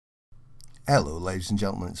Hello, ladies and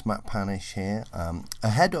gentlemen, it's Matt Panish here.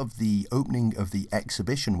 Ahead of the opening of the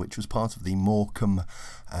exhibition, which was part of the Morecambe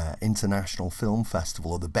International Film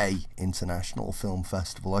Festival, or the Bay International Film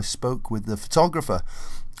Festival, I spoke with the photographer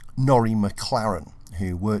Norrie MacLaren,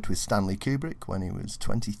 who worked with Stanley Kubrick when he was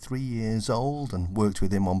 23 years old and worked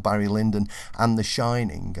with him on Barry Lyndon and The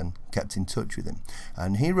Shining and kept in touch with him.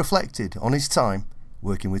 And he reflected on his time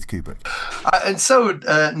working with Kubrick.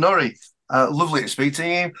 Norrie, lovely to speak to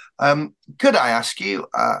you. Could I ask you,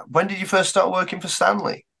 when did you first start working for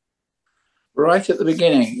Stanley? Right at the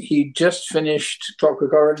beginning. He just finished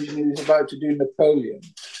Clockwork Orange and he was about to do Napoleon.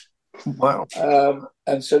 Wow.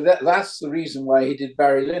 And so that's the reason why he did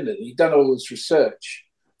Barry Lyndon. He'd done all this research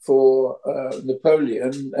for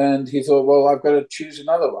Napoleon, and he thought, well, I've got to choose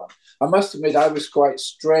another one. I must admit, I was quite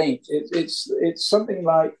strange. It's something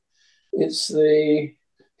like, it's the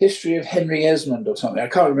history of Henry Esmond or something. I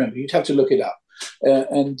can't remember. You'd have to look it up.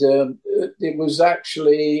 It was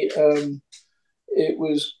actually, it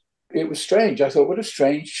was strange. I thought, what a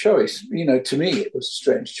strange choice. You know, to me, it was a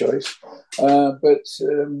strange choice. But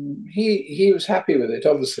he was happy with it,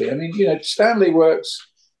 obviously. I mean, you know, Stanley works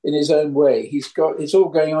in his own way. It's all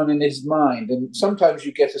going on in his mind. And sometimes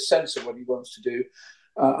you get a sense of what he wants to do,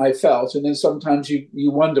 I felt. And then sometimes you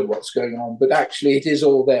wonder what's going on. But actually, it is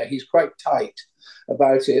all there. He's quite tight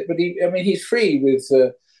about it. But he's free with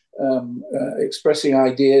expressing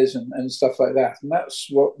ideas and stuff like that. And that's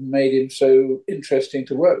what made him so interesting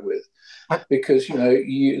to work with. Because, you know,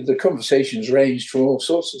 the conversations ranged from all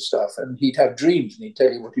sorts of stuff, and he'd have dreams and he'd tell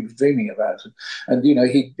you what he was dreaming about. And you know,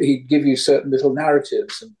 he'd give you certain little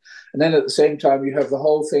narratives. And then at the same time, you have the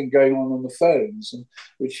whole thing going on the phones, and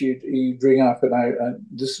which you bring up. And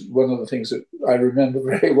this is one of the things that I remember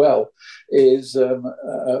very well is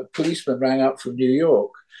a policeman rang up from New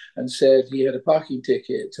York and said he had a parking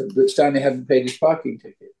ticket, but Stanley hadn't paid his parking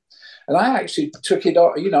ticket. And I actually took it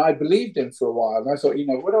on, you know, I believed him for a while. And I thought, you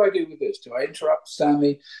know, what do I do with this? Do I interrupt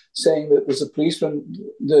Stanley saying that there's a policeman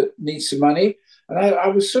that needs some money? And I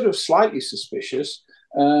was sort of slightly suspicious.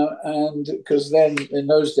 And because then in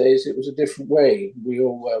those days, it was a different way. We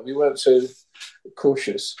all were. We weren't so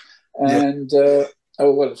cautious. And,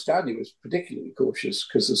 Stanley was particularly cautious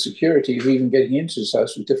because the security of even getting into his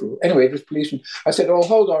house was difficult. Anyway, this policeman, I said, "Oh,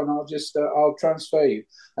 hold on, I'll transfer you."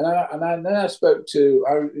 Then I spoke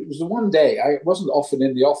to. It was the one day I wasn't often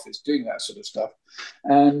in the office doing that sort of stuff,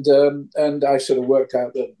 and I sort of worked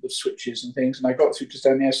out the switches and things, and I got through to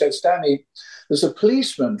Stanley. I said, "Stanley, there's a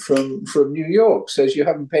policeman from New York says you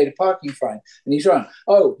haven't paid a parking fine," and he's run.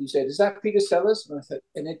 "Oh," he said, "is that Peter Sellers?" And I said,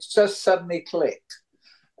 and it just suddenly clicked.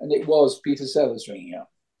 And it was Peter Sellers ringing up.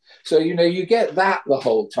 So, you know, you get that the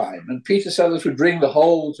whole time. And Peter Sellers would ring the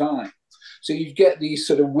whole time. So you get these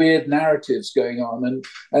sort of weird narratives going on.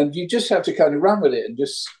 And you just have to kind of run with it and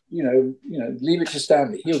just, you know, leave it to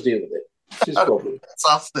Stanley. He'll deal with it. It's his problem.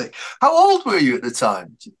 Fantastic. How old were you at the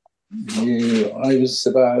time? Yeah, I was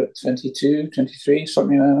about 22, 23,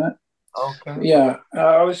 something like that. Okay. Yeah,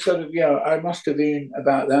 I was sort of, I must have been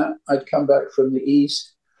about that. I'd come back from the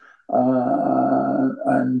East.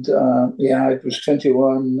 I was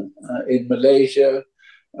 21 in Malaysia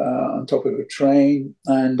on top of a train.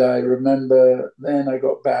 And I remember then I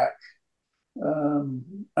got back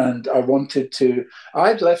and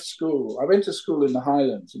I'd left school. I went to school in the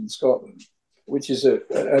Highlands in Scotland, which is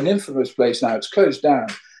an infamous place now. It's closed down.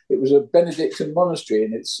 It was a Benedictine monastery,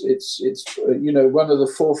 and it's you know, one of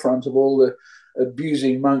the forefront of all the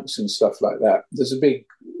abusing monks and stuff like that. There's a big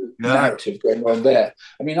narrative going on there.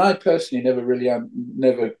 I mean, I personally never really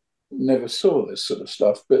never saw this sort of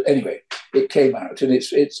stuff, but anyway, it came out, and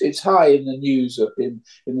it's high in the news in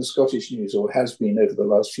the Scottish news, or has been over the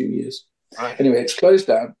last few years. Right. Anyway, it's closed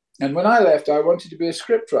down, and when I left, I wanted to be a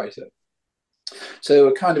scriptwriter. So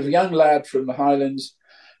a kind of young lad from the Highlands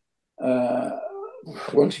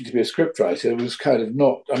wanting to be a scriptwriter was kind of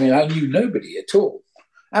not. I mean, I knew nobody at all,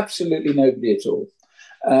 absolutely nobody at all.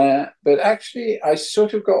 But actually, I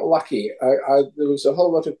sort of got lucky. There was a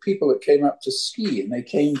whole lot of people that came up to ski, and they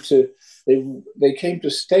came to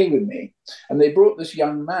stay with me, and they brought this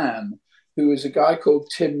young man who was a guy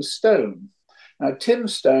called Tim Stone. Now, Tim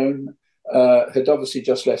Stone had obviously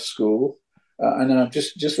just left school, and I'm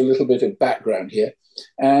just a little bit of background here,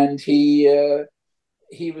 and he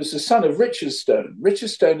was the son of Richard Stone. Richard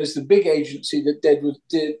Stone is the big agency that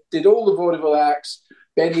did all the vaudeville acts.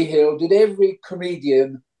 Benny Hill did every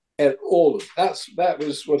comedian, all of that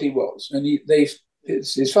was what he was. And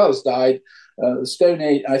his father's died. The Stone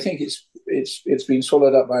Age, I think it's been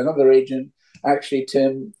swallowed up by another agent. actually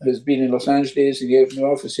Tim has been in Los Angeles and he opened an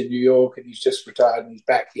office in New York and he's just retired and he's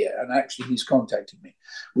back here. And actually he's contacted me.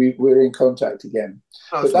 We're in contact again.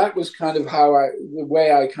 But that was kind of the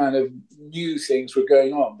way I kind of knew things were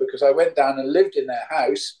going on, because I went down and lived in their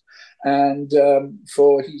house. And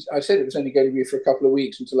I said it was only going to be for a couple of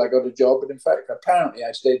weeks until I got a job. But in fact, apparently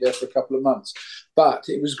I stayed there for a couple of months. But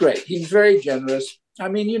it was great. He was very generous. I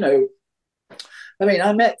went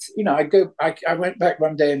back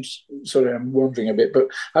one day and sorry, I'm wandering a bit, but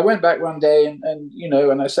I went back one day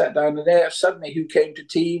and I sat down and there suddenly who came to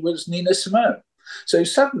tea was Nina Simone. So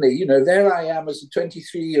suddenly, there I am as a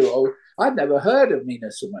 23-year-old. I'd never heard of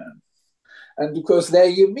Nina Simone. And of course, there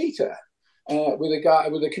you meet her with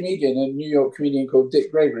a comedian, a New York comedian called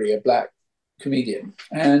Dick Gregory, a black comedian.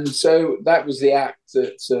 And so that was the act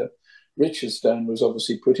that Richard Stone was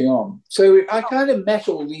obviously putting on. So I kind of met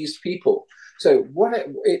all these people. So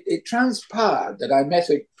it transpired that I met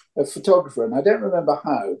a photographer, and I don't remember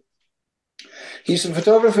how. He's a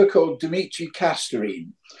photographer called Dimitri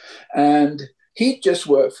Kastorine, and he'd just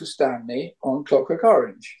worked for Stanley on Clockwork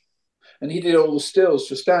Orange, and he did all the stills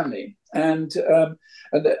for Stanley. And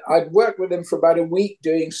I'd worked with him for about a week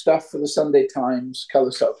doing stuff for the Sunday Times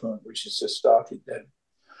color supplement, which has just started then.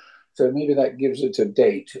 So maybe that gives it a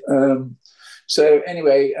date. So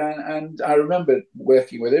anyway, and I remember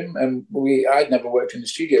working with him, and I'd never worked in the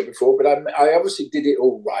studio before, but I obviously did it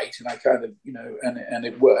all right, and I kind of, and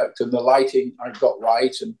it worked, and the lighting I got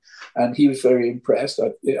right, and he was very impressed.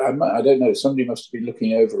 I don't know, somebody must have been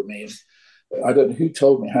looking over me, and I don't know who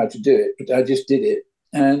told me how to do it, but I just did it.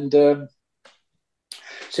 And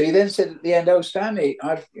so he then said at the end, "Oh, Stanley,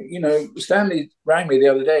 Stanley rang me the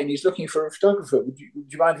other day and he's looking for a photographer. Would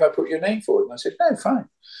you mind if I put your name forward?" And I said, "No, fine."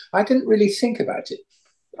 I didn't really think about it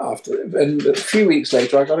after. And a few weeks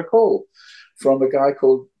later, I got a call from a guy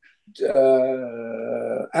called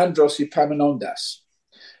Andros Epaminondas,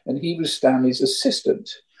 and he was Stanley's assistant.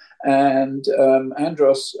 And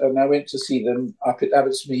Andros, and I went to see them up at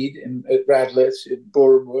Abbotsmead at Radlett in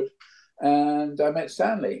Borehamwood, and I met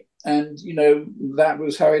Stanley. And, that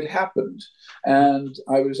was how it happened. And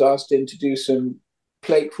I was asked in to do some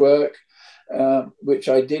plate work, which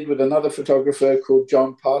I did with another photographer called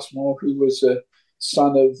John Passmore, who was a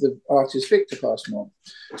son of the artist Victor Passmore.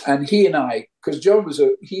 And he and I, because John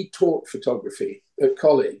he taught photography at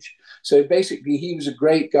college. So basically, he was a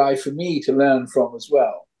great guy for me to learn from as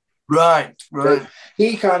well. Right. So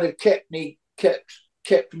he kind of kept me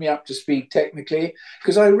up to speed technically,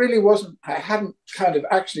 because I hadn't kind of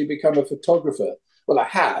actually become a photographer. Well, I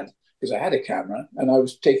had, because I had a camera and I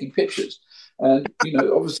was taking pictures, and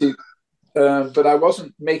obviously, but I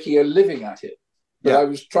wasn't making a living at it. But I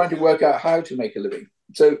was trying to work out how to make a living.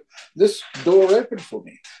 So this door opened for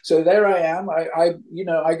me. So there I am.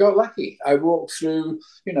 I got lucky. I walked through.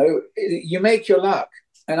 You make your luck,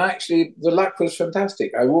 and actually the luck was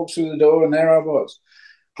fantastic. I walked through the door and there I was.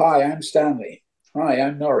 "Hi, I'm Stanley. Hi,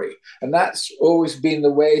 I'm Norrie." And that's always been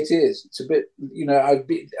the way it is. It's a bit,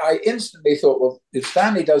 I instantly thought, well, if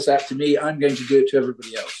Stanley does that to me, I'm going to do it to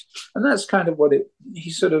everybody else. And that's kind of what he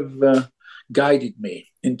sort of guided me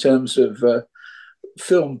in terms of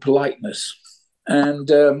film politeness. And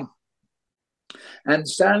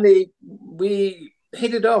Stanley, we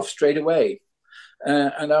hit it off straight away.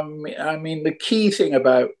 And I mean, the key thing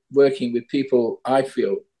about working with people, I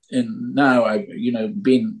feel, now I've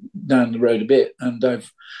been down the road a bit, and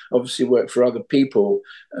I've obviously worked for other people.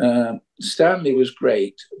 Stanley was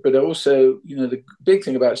great, but also the big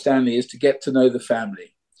thing about Stanley is to get to know the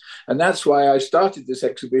family, and that's why I started this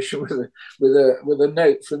exhibition with a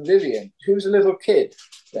note from Vivian, who was a little kid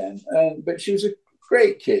then, but she was a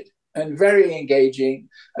great kid and very engaging,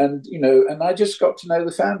 and I just got to know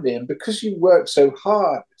the family, and because you work so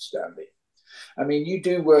hard with Stanley. I mean, you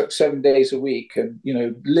do work 7 days a week, and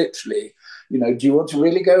literally, do you want to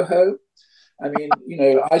really go home? I mean,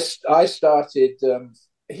 I started. The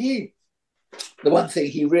one thing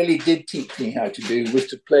he really did teach me how to do was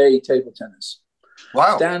to play table tennis.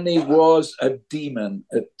 Wow! Stanley was a demon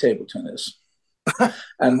at table tennis,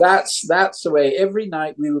 and that's the way. Every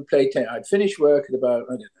night we would play tennis. I'd finish work at about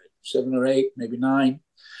 7 or 8, maybe 9,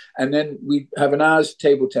 and then we'd have an hour's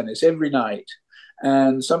table tennis every night.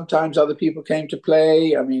 And sometimes other people came to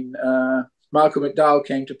play. I mean, Michael McDowell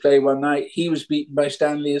came to play one night. He was beaten by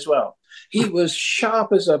Stanley as well. He was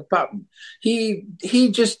sharp as a button. I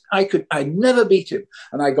never beat him.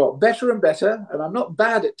 And I got better and better. And I'm not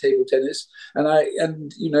bad at table tennis. And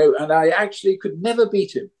I actually could never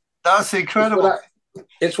beat him. That's incredible.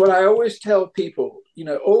 It's what I always tell people,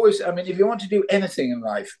 if you want to do anything in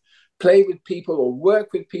life, play with people or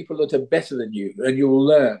work with people that are better than you, and you will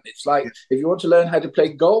learn. It's like if you want to learn how to play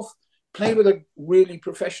golf, play with a really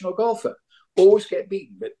professional golfer. Always get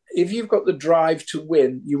beaten, but if you've got the drive to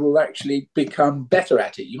win, you will actually become better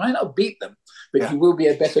at it. You might not beat them, but you will be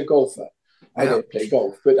a better golfer. I don't play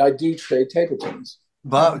golf, but I do play table tennis.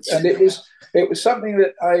 But and it was something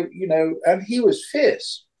that and he was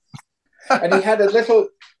fierce, and he had a little.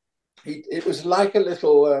 It was like a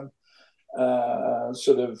little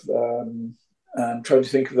sort of. I'm trying to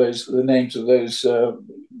think of the names of those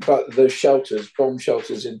shelters, bomb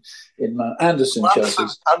shelters in Anderson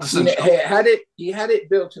shelters. Anderson he had it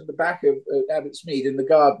built in the back of Abbott's Mead in the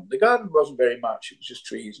garden. The garden wasn't very much; it was just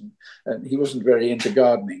trees, and he wasn't very into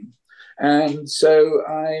gardening. And so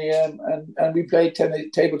and we played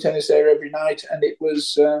table tennis there every night, and it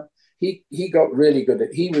was he got really good at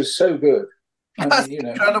it. He was so good. That's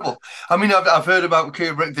incredible. I mean, I've heard about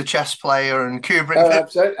Kubrick, the chess player, and Kubrick.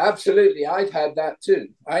 Oh, absolutely. I'd had that too.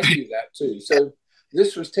 I knew that too. So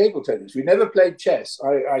this was table tennis. We never played chess.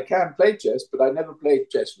 I can play chess, but I never played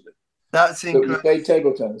chess with him. That's incredible. But we played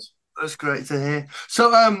table tennis. That's great to hear. So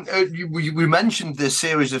we mentioned this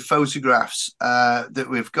series of photographs that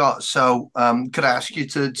we've got. So could I ask you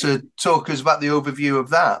to talk us about the overview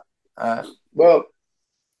of that? Well,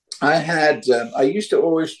 I used to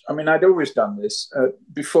always, I'd always done this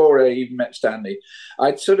before I even met Stanley.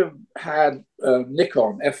 I'd sort of had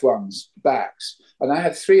Nikon F1s backs, and I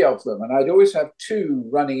had 3 of them, and I'd always have 2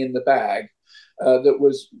 running in the bag that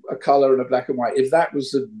was a color and a black and white, if that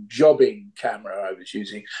was the jobbing camera I was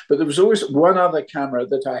using. But there was always one other camera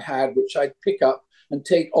that I had, which I'd pick up and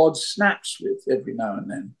take odd snaps with every now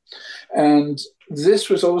and then. And this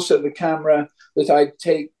was also the camera that I'd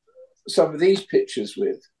take some of these pictures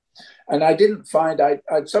with. And I didn't find,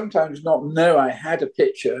 I'd sometimes not know I had a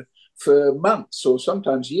picture for months or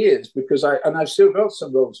sometimes years, because I've still got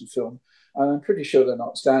some rolls of film, and I'm pretty sure they're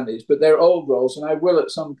not Stanley's, but they're old rolls, and I will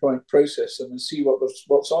at some point process them and see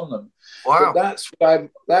what's on them. Wow. But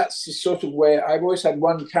that's the sort of way. I've always had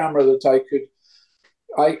one camera that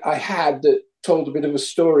I had that told a bit of a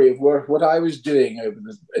story of what I was doing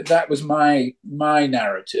that was my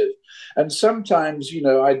narrative. And sometimes,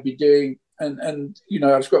 I'd be doing, and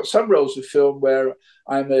I've got some rolls of film where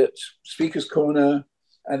I'm at Speaker's Corner,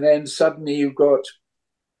 and then suddenly you've got,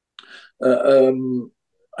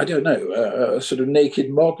 I don't know, a sort of naked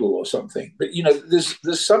model or something. But,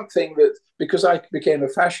 there's something that, because I became a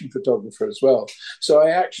fashion photographer as well, so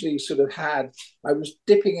I actually I was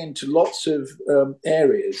dipping into lots of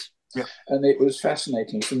areas, and it was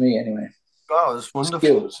fascinating for me anyway. Oh, that's wonderful.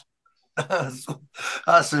 Skills.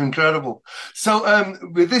 That's incredible. So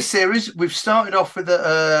with this series, we've started off with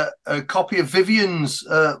a copy of Vivian's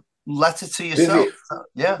letter to yourself.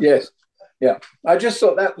 Yes. Yeah. I just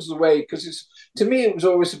thought that was the way, because to me it was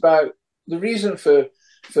always about the reason for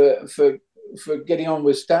getting on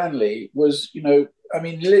with Stanley was,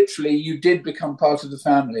 literally you did become part of the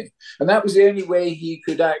family, and that was the only way he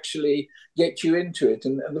could actually get you into it.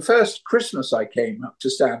 And the first Christmas I came up to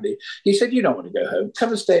Stanley, he said, "You don't want to go home. Come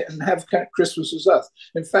and stay and have Christmas with us."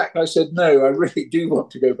 In fact, I said, "No, I really do want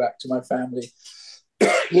to go back to my family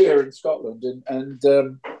here in Scotland." And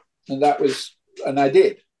that was, and I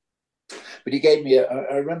did. But he gave me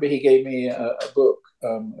I remember he gave me a book,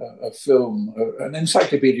 a film, an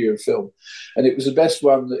encyclopedia of film, and it was the best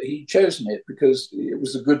one that he'd chosen it because it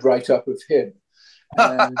was a good write-up of him,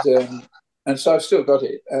 and so I've still got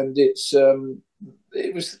it, and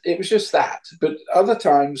it was just that. But other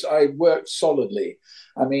times I worked solidly.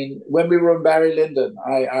 When we were on Barry Lyndon,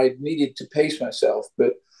 I needed to pace myself,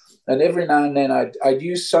 and every now and then I'd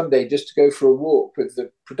use Sunday just to go for a walk with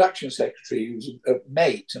the production secretary, who was a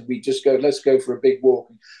mate, and we'd just go, "Let's go for a big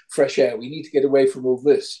walk, fresh air. We need to get away from all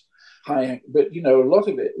this." But a lot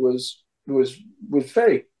of it was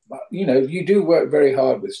very, you do work very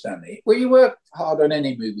hard with Stanley. Well, you work hard on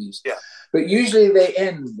any movies, but usually they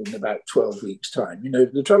end in about 12 weeks' time.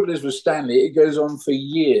 The trouble is with Stanley, it goes on for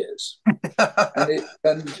years,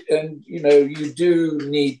 and you do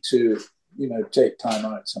need to take time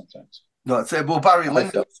out sometimes. No, well, Barry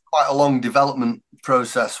Lyndon was quite a long development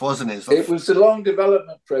process, wasn't it? It was a long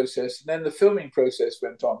development process, and then the filming process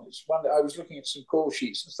went on. It's one that I was looking at some call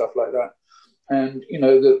sheets and stuff like that, and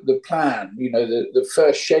the plan, the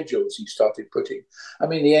first schedules he started putting.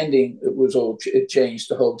 The ending, it changed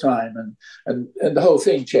the whole time, and the whole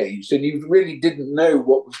thing changed, and you really didn't know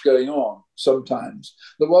what was going on. Sometimes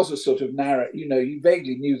there was a sort of narrative, you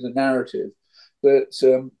vaguely knew the narrative, but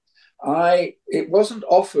it wasn't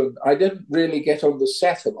often. I didn't really get on the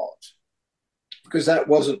set a lot because that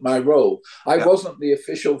wasn't my role. I wasn't the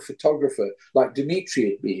official photographer like Dimitri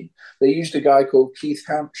had been. They used a guy called Keith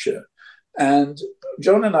Hampshire, And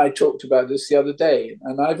John and I talked about this the other day,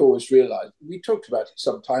 and I've always realized, we talked about it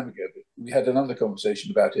some time ago, but we had another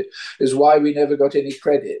conversation about it, is why we never got any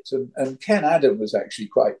credit. And Ken Adam was actually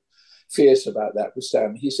quite fierce about that with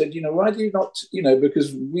Stan. He said, why do you not,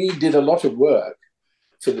 because we did a lot of work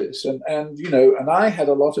for this. And I had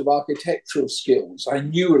a lot of architectural skills. I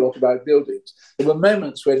knew a lot about buildings. There were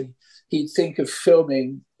moments when he'd think of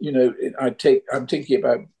filming, I'm thinking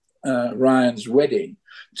about Ryan's wedding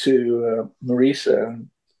to Marisa,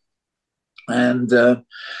 and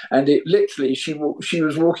it literally, she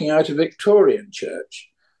was walking out of Victorian church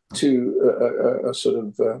to a sort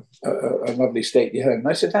of a lovely stately home. And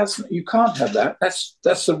I said, you can't have that. That's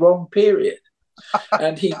the wrong period.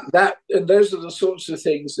 And those are the sorts of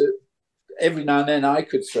things that every now and then I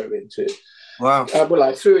could throw into it. Wow. Well,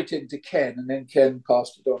 I threw it into Ken, and then Ken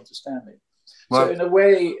passed it on to Stanley. Wow. So in a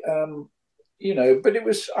way, but it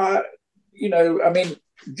was,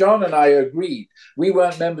 John and I agreed. We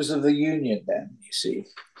weren't members of the union then, you see.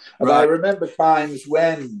 And right. I remember times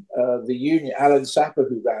when the union, Alan Sapper,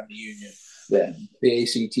 who ran the union then, the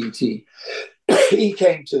ACTT, he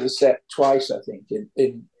came to the set twice, I think,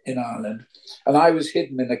 in Ireland, and I was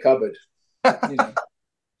hidden in a cupboard.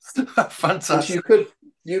 Fantastic. Which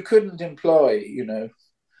you couldn't employ,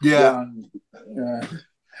 young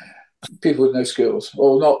people with no skills,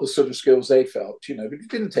 or not the sort of skills they felt, but it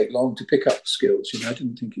didn't take long to pick up the skills. I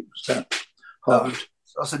didn't think it was that hard.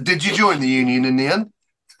 So did you join the union in the end?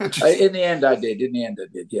 In the end, I did.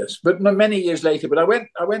 Yes. But many years later, but I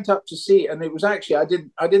went up to see, and it was actually, I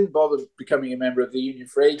didn't bother becoming a member of the union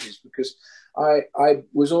for ages, because I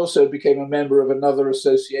was also became a member of another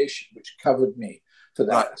association which covered me for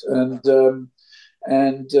that. Right.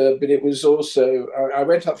 But it was also, I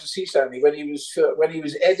went up to see Stanley when he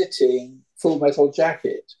was editing Full Metal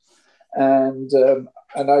Jacket, and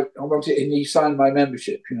I wanted, and he signed my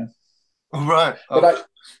membership, Right. Oh. But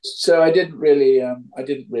I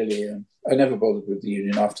never bothered with the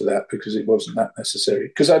union after that, because it wasn't that necessary.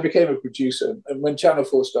 Because I became a producer, and when Channel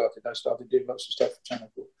 4 started, I started doing lots of stuff for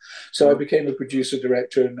Channel 4. So I became a producer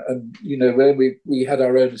director, and when we had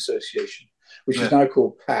our own association, which is now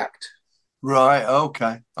called PACT. Right.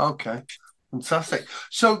 Okay. Fantastic.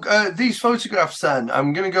 So these photographs, then,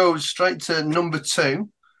 I'm going to go straight to number 2,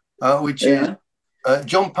 which is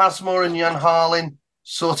John Passmore and Jan Harlin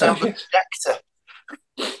sort out the projector.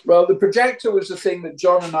 Well, the projector was the thing that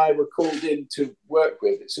John and I were called in to work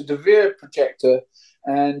with. It's a De Vere projector,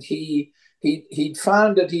 and he'd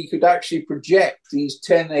found that he could actually project these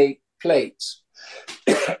 10:8 plates,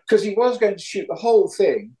 because he was going to shoot the whole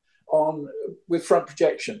thing with front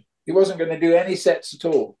projection. He wasn't going to do any sets at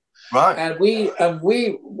all. Right. And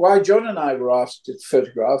why John and I were asked to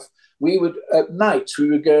photograph, at nights we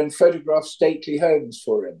would go and photograph stately homes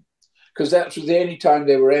for him, because that was the only time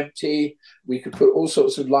they were empty. We could put all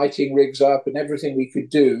sorts of lighting rigs up and everything we could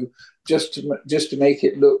do just to make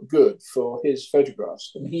it look good for his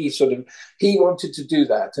photographs. And he wanted to do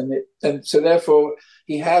that, and so therefore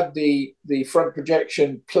he had the front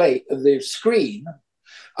projection plate, the screen,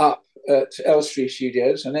 up at Elstree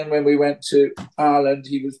Studios, and then when we went to Ireland,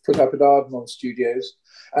 he was put up at Ardmore Studios.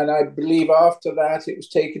 And I believe after that, it was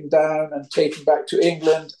taken down and taken back to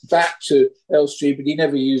England, back to Elstree, but he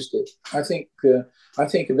never used it. I think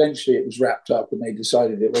eventually it was wrapped up, and they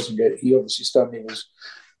decided it wasn't good. He obviously, Stanley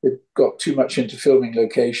got too much into filming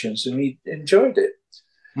locations, and he enjoyed it.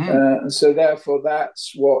 And so therefore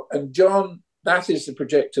and John, that is the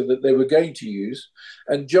projector that they were going to use.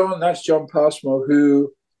 And that's John Passmore,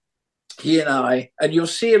 who he and I, and you'll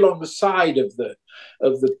see along the side of that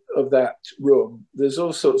room, there's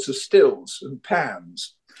all sorts of stills and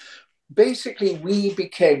pans. Basically, we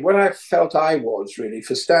became what I felt I was really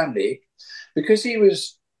for Stanley, because he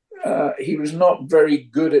was not very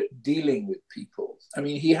good at dealing with people. I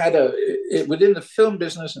mean, he had within the film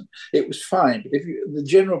business, and it was fine, but the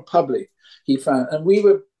general public, he found, and we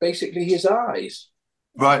were basically his eyes,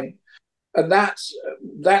 right? And that's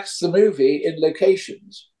the movie in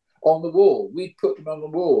locations. On the wall, we'd put them on the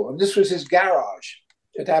wall, and this was his garage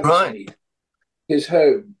at Aberystwyth, right. His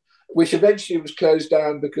home, which eventually was closed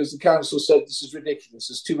down because the council said this is ridiculous.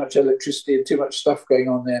 There's too much electricity and too much stuff going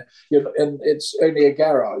on there, and it's only a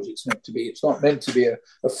garage. It's meant to be. It's not meant to be a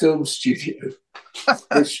film studio,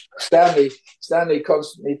 which Stanley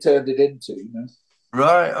constantly turned it into.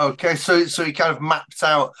 Right. Okay. So he kind of mapped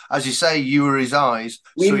out, as you say, you were his eyes.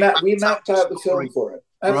 We mapped out the film for him.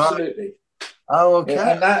 Absolutely. Right. Oh, okay.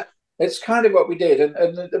 And it's kind of what we did.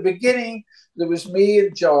 And at the beginning, there was me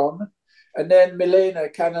and John, and then Milena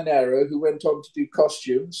Canonero, who went on to do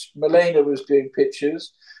costumes. Milena was doing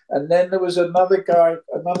pictures, And then there was another guy,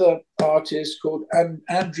 another artist called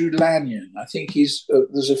Andrew Lanyon. I think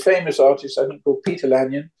there's a famous artist, I think, called Peter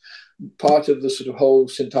Lanyon, part of the sort of whole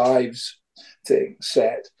St. Ives thing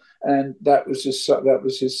set. And that was his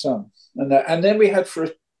son. And then we had for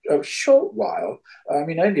a short while, I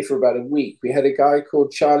mean, only for about a week, we had a guy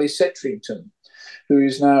called Charlie Setrington, who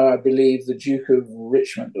is now, I believe, the Duke of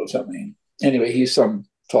Richmond or something. Anyway, he's some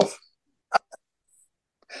toff.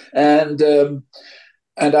 And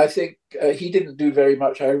I think he didn't do very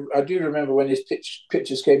much. I do remember when his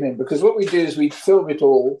pictures came in, because what we do is we'd film it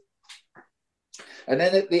all. And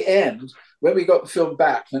then at the end, when we got the film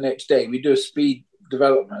back the next day, we do a speed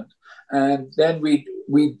development. And then we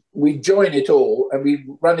join it all and we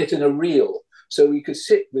run it in a reel. So we could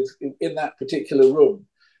sit in that particular room.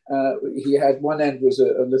 He had one end was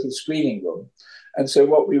a little screening room. And so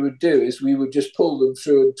what we would do is we would just pull them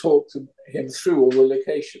through and talk to him through all the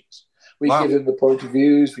locations. We'd give him the point of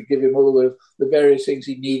views. We'd give him all the various things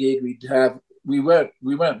he needed. We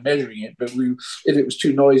weren't measuring it, but if it was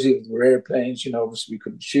too noisy, if there were airplanes, obviously we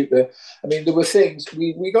couldn't shoot there. I mean, there were things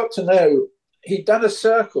we got to know. He'd done a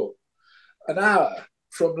circle, an hour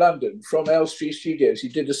from London, from Elstree Studios. He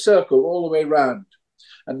did a circle all the way round,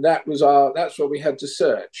 and that's what we had to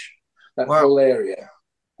search, that whole area.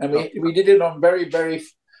 And we did it on very, very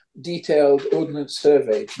detailed Ordnance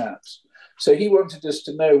Survey maps. So he wanted us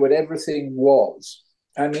to know what everything was.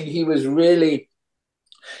 I mean, he really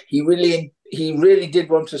did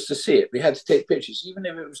want us to see it. We had to take pictures. Even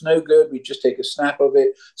if it was no good, we'd just take a snap of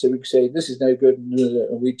it. So we could say, this is no good.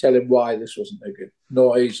 And we'd tell him why this wasn't no good.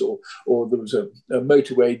 Noise, or there was a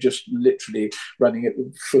motorway just literally running at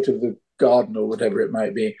the foot of the garden or whatever it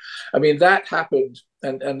might be. I mean, that happened.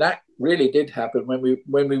 And that really did happen when we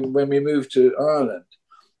moved to Ireland.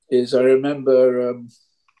 I remember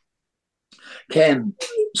Ken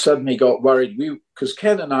suddenly got worried because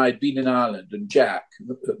Ken and I had been in Ireland, and Jack,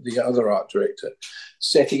 the other art director,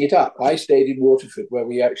 setting it up. I stayed in Waterford, where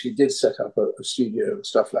we actually did set up a studio and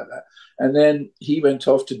stuff like that. And then he went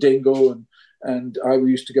off to Dingle, and I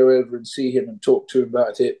used to go over and see him and talk to him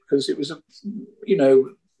about it, because it was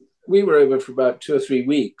we were over for about 2 or 3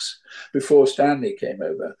 weeks before Stanley came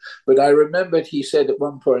over. But I remembered he said at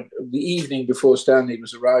one point, the evening before Stanley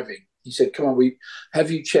was arriving, he said, come on,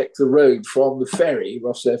 have you checked the road from the ferry,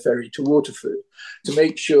 Rosslare Ferry, to Waterford, to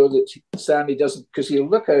make sure that Stanley doesn't, because he'll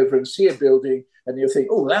look over and see a building and he'll think,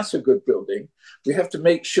 oh, that's a good building. We have to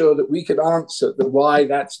make sure that we can answer why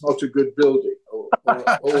that's not a good building, or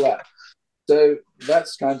all that. So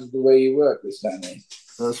that's kind of the way you work with Stanley.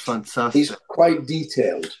 That's fantastic. He's quite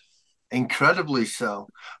detailed. Incredibly so.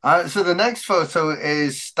 So the next photo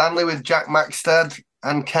is Stanley with Jack Maxted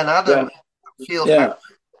and Ken Adam.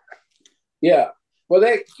 Yeah. Well,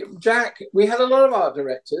 Jack, we had a lot of art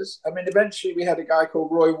directors. I mean, eventually we had a guy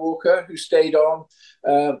called Roy Walker who stayed on.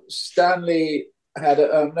 Stanley had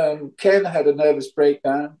Ken had a nervous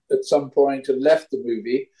breakdown at some point and left the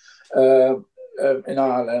movie in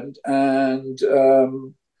Ireland, and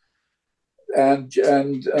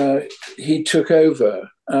he took over.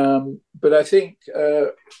 But I think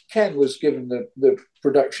Ken was given the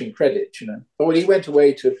production credit, Well, he went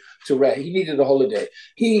away to rest. He needed a holiday.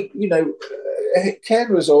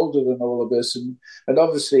 Ken was older than all of us, and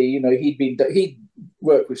obviously, he'd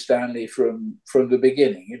worked with Stanley from the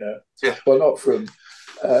beginning, Yeah. Well, not from,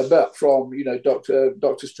 but from Doctor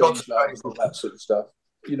Strangelove and all that sort of stuff.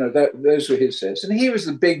 Those were his sets, and he was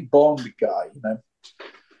the big Bond guy,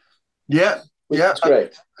 Yeah, That's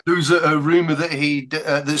great. There was a rumor that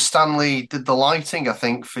that Stanley did the lighting, I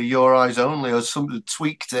think, for Your Eyes Only, or something,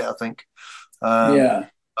 tweaked it, I think. Yeah.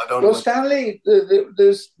 I don't know. Well, Stanley,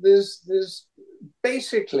 there's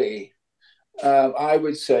basically, I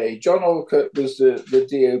would say, John Alcott was the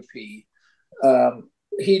DOP.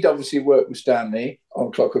 He'd obviously worked with Stanley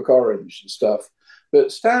on Clockwork Orange and stuff,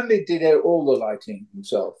 but Stanley did all the lighting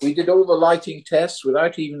himself. We did all the lighting tests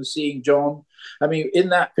without even seeing John. I mean, in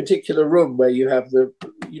that particular room where you have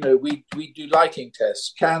we do lighting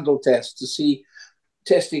tests, candle tests to see,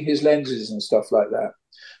 testing his lenses and stuff like that.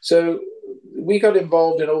 So we got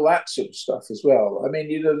involved in all that sort of stuff as well. I mean,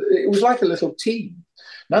 it was like a little team.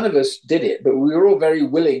 None of us did it, but we were all very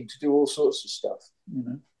willing to do all sorts of stuff.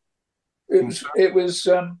 It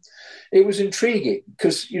was intriguing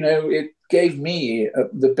because it gave me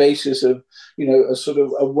the basis of a sort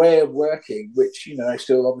of a way of working, which I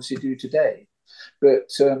still obviously do today. But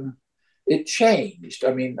it changed.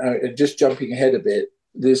 I mean, just jumping ahead a bit,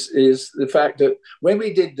 this is the fact that when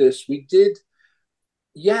we did this, we did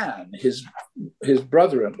Jan, his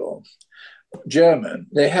brother-in-law, German.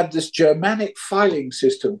 They had this Germanic filing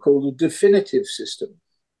system called the definitive system.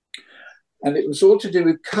 and it was all to do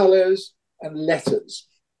with colours and letters.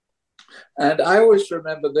 And I always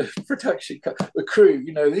remember the the crew,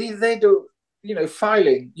 they do,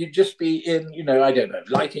 filing, you'd just be in, I don't know,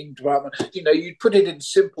 lighting department, you'd put it in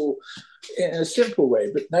a simple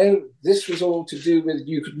way. But no, this was all to do with,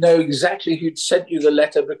 you could know exactly who'd sent you the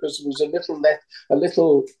letter because there was a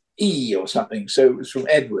little E or something. So it was from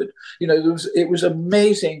Edward. It was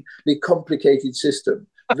amazingly complicated system,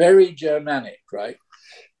 very Germanic, right?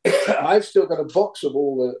 I've still got a box of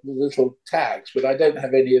all the little tags, but I don't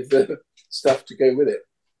have any of the stuff to go with it.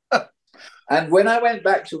 And when I went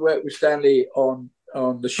back to work with Stanley on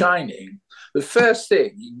The Shining, the first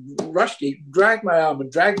thing, he dragged my arm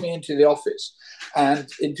and dragged me into his office, and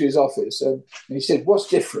he said, "What's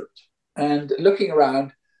different?" And looking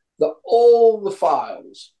around, all the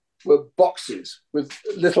files were boxes with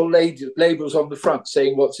little labels on the front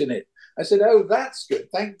saying what's in it. I said, "Oh, that's good.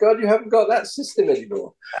 Thank God you haven't got that system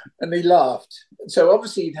anymore." And he laughed. So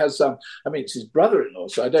obviously he has it's his brother-in-law,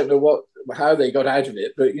 so I don't know how they got out of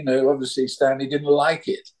it, but, obviously Stanley didn't like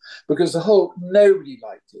it because nobody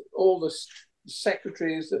liked it. All the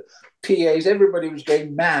secretaries, the PAs, everybody was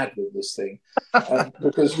going mad with this thing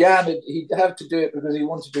because he'd have to do it because he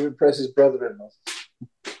wanted to impress his brother-in-law.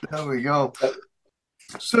 There we go.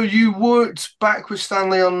 So you worked back with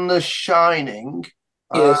Stanley on The Shining.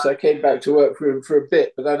 Yes, I came back to work for him for a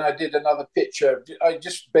bit, but then I did another picture. I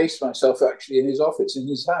just based myself actually in his office, in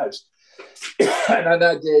his house. And then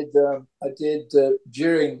I did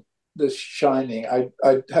during The Shining, I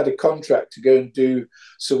had a contract to go and do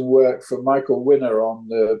some work for Michael Winner on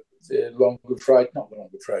the Long Good Friday, not the Long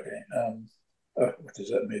Good Friday. What is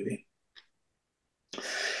that movie?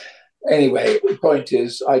 Anyway, the point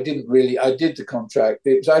is, I did the contract.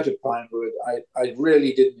 It was out of Pinewood. I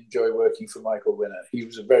really didn't enjoy working for Michael Winner. He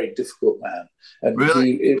was a very difficult man. And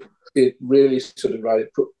really? It really sort of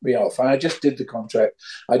put me off. I just did the contract.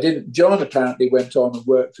 John apparently went on and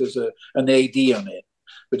worked as an AD on it,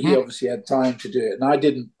 but he obviously had time to do it.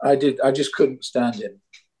 And I just couldn't stand him.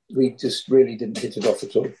 We just really didn't hit it off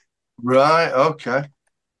at all. Right, okay.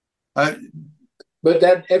 But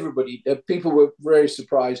then people were very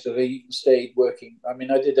surprised that I even stayed working. I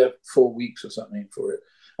mean, I did 4 weeks or something for it.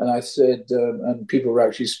 And I said, and people were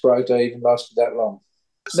actually surprised I even lasted that long.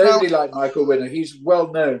 Nobody liked Michael Winner. He's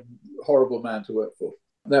well-known, horrible man to work for.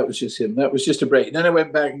 That was just him. That was just a break. And then I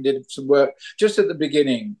went back and did some work just at the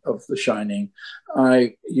beginning of The Shining.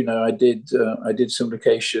 I did some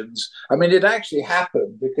locations. I mean, it actually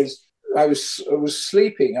happened because I was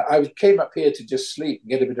sleeping. I came up here to just sleep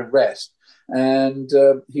and get a bit of rest. And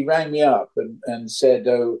he rang me up and said,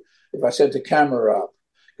 "Oh, if I sent a camera up,"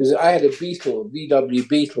 because I had a VW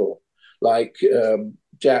Beetle, like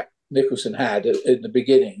Jack Nicholson had in the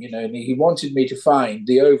beginning, and he wanted me to find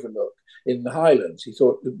the overlook in the Highlands. He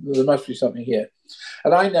thought there must be something here,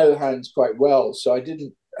 and I know Highlands quite well, so I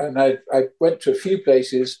didn't. And I went to a few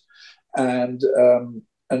places, and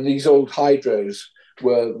these old hydros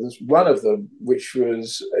there's one of them which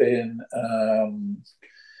was in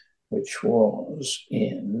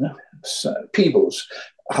Peebles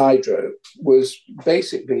Hydro, was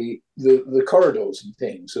basically the corridors and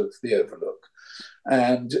things of the overlook.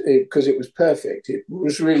 And because it was perfect, it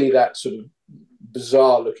was really that sort of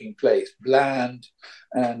bizarre looking place, bland.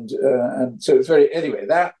 And so it was anyway,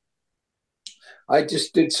 that I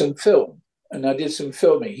just did some film. And I did some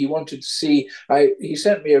filming. He wanted to see, he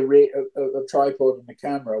sent me a tripod and a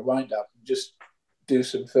camera, wind up, and just do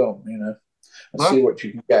some film, and see what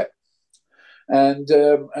you can get. And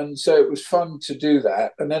so it was fun to do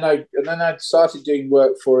that. And then I started doing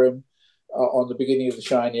work for him on the beginning of The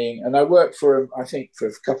Shining, and I worked for him, I think, for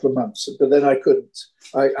a couple of months. But then I couldn't.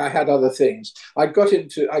 I had other things. I got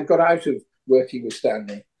out of working with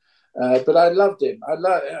Stanley, but I loved him.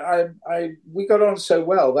 We got on so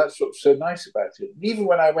well. That's what's so nice about it. And even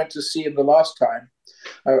when I went to see him the last time,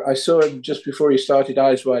 I saw him just before he started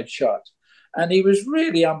Eyes Wide Shut. And he was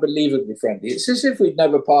really unbelievably friendly. It's as if we'd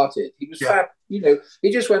never parted. He was fab, he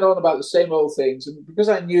just went on about the same old things. And because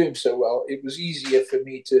I knew him so well, it was easier for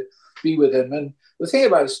me to be with him. And the thing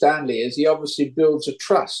about Stanley is he obviously builds a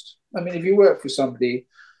trust. I mean, if you work for somebody,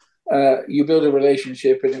 you build a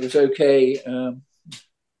relationship, and it was okay.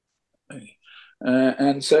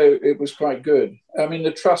 And so it was quite good. I mean,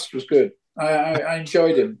 the trust was good. I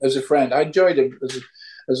enjoyed him as a friend. I enjoyed him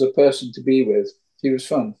as a person to be with. He was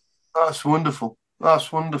fun. That's wonderful.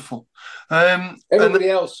 Everybody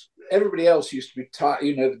else used to be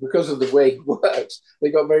tired, because of the way he works. They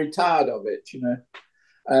got very tired of it,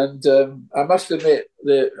 And I must admit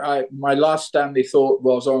that my last Stanley thought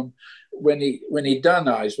was on when he'd done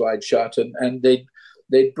Eyes Wide Shut, and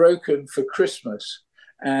they'd broken for Christmas,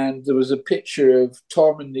 and there was a picture of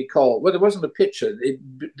Tom and Nicole. Well, there wasn't a picture.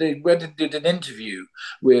 They went and did an interview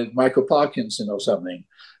with Michael Parkinson or something,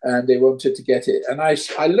 and they wanted to get it. And I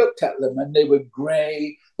looked at them, and they were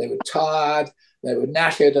grey, they were tired, they were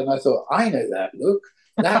knackered, and I thought, I know that look.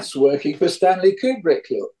 That's working for Stanley Kubrick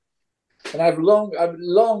look. And I've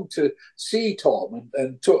longed to see Tom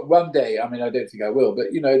and one day. I mean, I don't think I will, but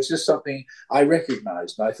it's just something I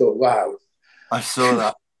recognised, and I thought, wow, I saw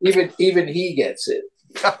that. even he gets it.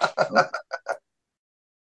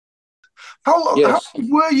 How long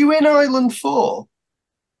were you in Ireland for?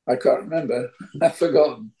 I can't remember. I've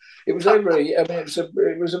forgotten. It was over.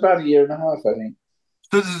 It was about a year and a half, I think.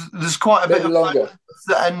 So there's quite a bit of longer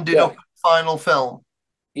that ended up in the final film.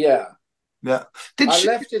 Yeah. Yeah. I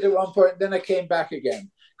left it at one point, then I came back again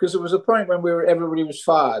because there was a point when everybody was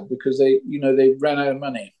fired because they ran out of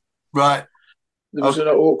money. Right. There was an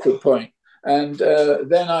awkward point, and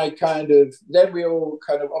then we all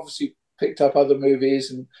kind of obviously picked up other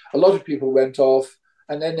movies, and a lot of people went off,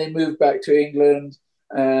 and then they moved back to England,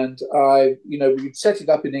 and we'd set it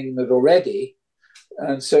up in England already,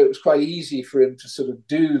 and so it was quite easy for him to sort of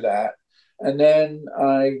do that. And then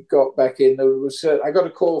I got back in. I got a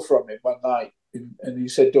call from him one night, and he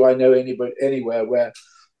said, "Do I know anybody anywhere where,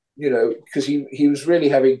 because he was really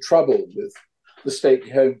having trouble with the stately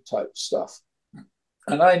home type stuff."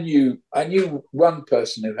 And I knew one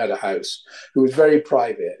person who had a house who was very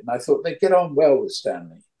private, and I thought they'd get on well with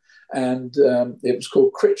Stanley. And it was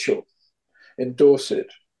called Critchell in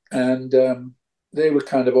Dorset, and they were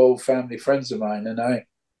kind of old family friends of mine. And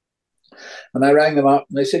I rang them up,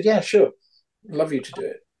 and they said, "Yeah, sure. Love you to do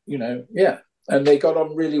it," yeah. And they got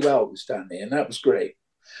on really well with Stanley, and that was great.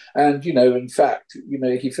 And, in fact,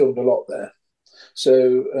 he filmed a lot there.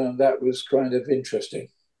 So that was kind of interesting.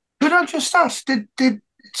 Could I just ask, did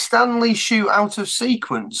Stanley shoot out of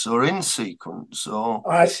sequence or in sequence? Or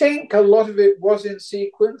I think a lot of it was in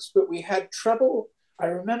sequence, but we had trouble. I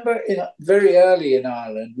remember very early in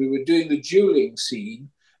Ireland, we were doing the dueling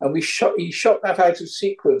scene, and he shot that out of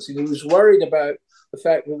sequence, and he was worried about the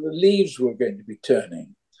fact that the leaves were going to be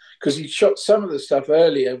turning, because he shot some of the stuff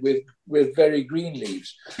earlier with very green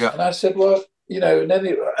leaves. Yeah. And I said, well, and then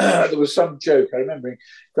there was some joke. I remember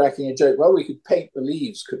cracking a joke. Well, we could paint the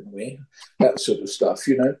leaves, couldn't we? That sort of stuff,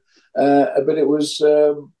 But it was,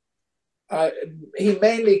 he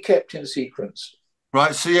mainly kept in sequence.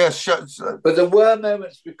 Right, so yes. But there were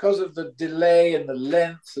moments, because of the delay and the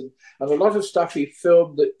length and a lot of stuff he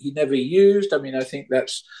filmed that he never used. I mean, I think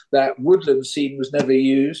that woodland scene was never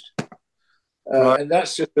used. Right. And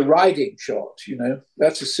that's just the riding shot,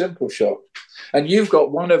 That's a simple shot. And you've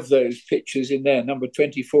got one of those pictures in there, number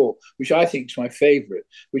 24, which I think is my favourite,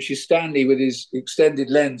 which is Stanley with his extended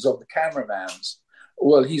lens on the cameraman's.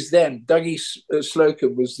 Well, Dougie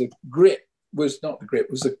Slocum was the grip. Was not the grip,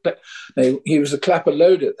 he was the clapper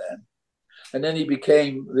loader then. And then he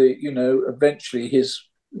became eventually his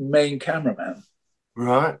main cameraman.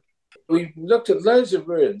 Right. We looked at loads of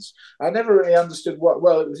ruins. I never really understood it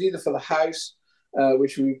was either for the house,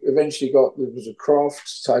 which we eventually got, it was a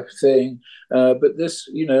croft type of thing. But this,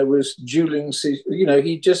 was dueling,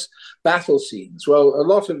 he just battle scenes. Well, a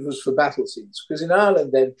lot of it was for battle scenes, because in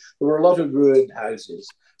Ireland then there were a lot of ruined houses.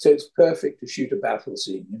 So it's perfect to shoot a battle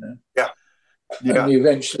scene, Yeah. Yeah. And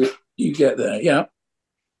eventually you get there. Yeah.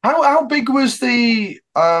 How big was the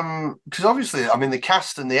because obviously, I mean, the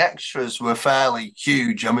cast and the extras were fairly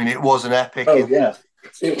huge. I mean, it was an epic. Oh yeah,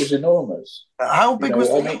 it was enormous. How big was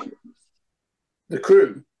the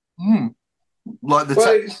crew?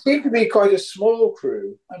 It seemed to be quite a small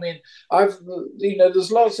crew. I mean,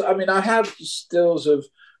 there's lots. I mean, I have stills of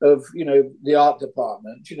the art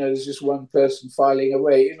department. There's just one person filing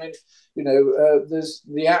away. There's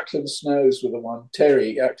the Ackland Snows were the one.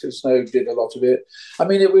 Terry Ackland Snow did a lot of it. I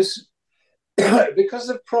mean, it was because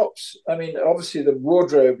of props. I mean, obviously the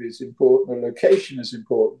wardrobe is important, the location is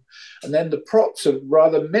important, and then the props are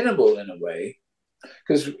rather minimal in a way,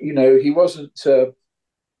 because he wasn't.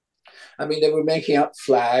 I mean, they were making up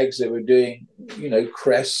flags. They were doing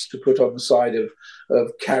crests to put on the side of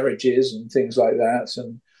carriages and things like that,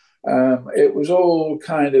 and it was all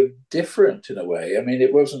kind of different in a way. I mean,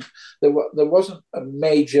 there wasn't a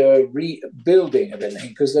major rebuilding of anything,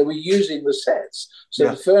 because they were using the sets. So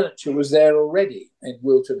The furniture was there already in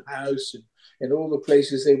Wilton House and in all the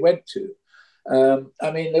places they went to.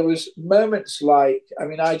 I mean, there was moments like,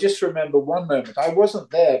 I just remember one moment. I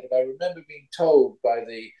wasn't there, but I remember being told by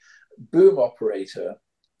the boom operator,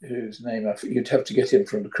 whose name you'd have to get him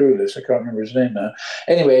from the crew list. I can't remember his name now.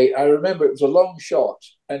 Anyway, I remember it was a long shot,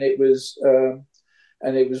 and it was a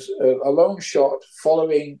long shot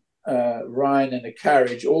following Ryan in a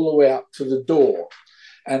carriage all the way up to the door,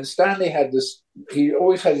 And Stanley had this, he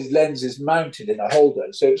always had his lenses mounted in a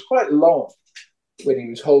holder. So it was quite long when he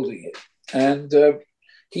was holding it. And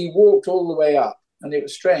he walked all the way up, and it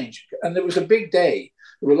was strange. And there was a big day.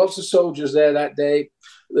 There were lots of soldiers there that day.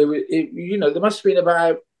 There must have been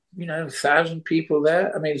about, 1,000 people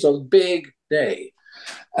there. I mean, it's a big day.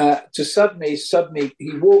 To suddenly,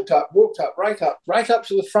 he walked up, right up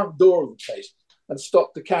to the front door of the place, and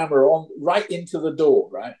stopped the camera on right into the door,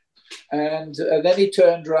 right? And then he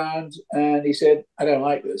turned around and he said, "I don't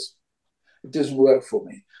like this. It doesn't work for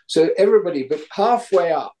me." So everybody, but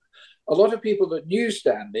halfway up, a lot of people that knew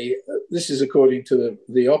Stanley, this is according to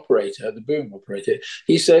the operator, the boom operator,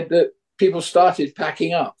 he said that people started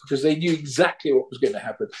packing up because they knew exactly what was going to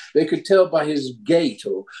happen. They could tell by his gait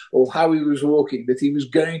or how he was walking that he was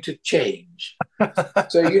going to change.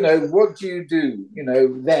 So, what do you do,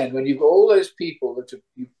 then when you've got all those people that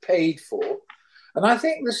you paid for? And I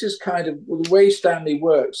think this is kind of the way Stanley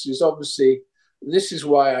works is obviously, this is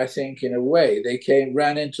why I think in a way they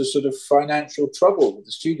ran into sort of financial trouble with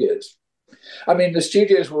the studios. I mean, the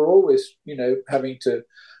studios were always, having to,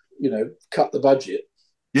 cut the budget.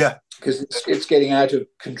 Yeah. Because it's getting out of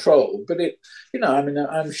control. But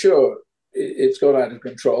I'm sure it's got out of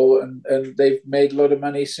control and they've made a lot of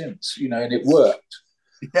money since, and it worked.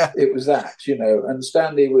 Yeah. It was that, and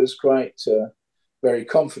Stanley was quite very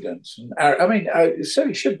confident. And so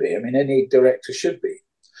he should be. I mean, any director should be.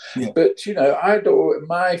 Yeah. But,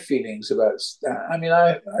 my feelings about,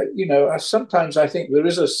 sometimes I think there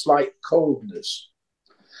is a slight coldness.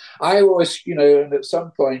 I always, and at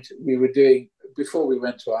some point we were doing, before we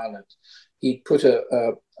went to Ireland, he put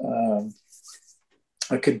a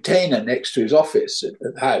container next to his office at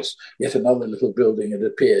the house, yet another little building had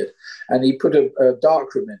appeared. And he put a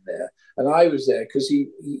dark room in there. And I was there because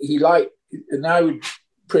he liked, and I would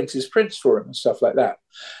print his prints for him and stuff like that.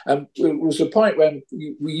 And it was a point when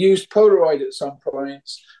we used Polaroid at some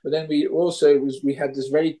points, but then we had this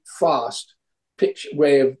very fast pitch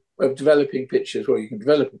way of developing pictures, where you can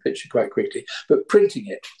develop a picture quite quickly, but printing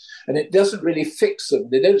it. And it doesn't really fix them.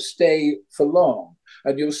 They don't stay for long.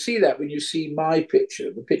 And you'll see that when you see my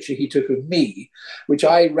picture, the picture he took of me, which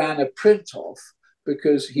I ran a print off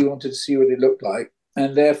because he wanted to see what it looked like.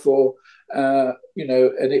 And therefore, and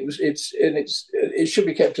it should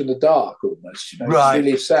be kept in the dark almost. Right. It's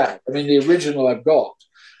really sad. I mean, the original I've got,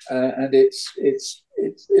 and it's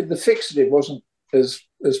the fixative wasn't as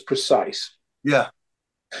precise. Yeah.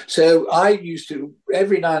 So I used to,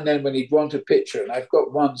 every now and then when he'd want a picture, and I've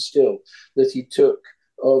got one still that he took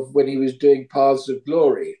of when he was doing Paths of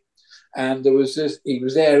Glory. And there was he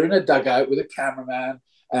was there in a dugout with a cameraman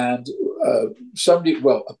and somebody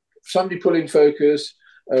pulling focus,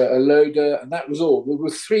 a loader, and that was all. There were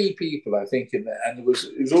 3 people, I think, in there, and it was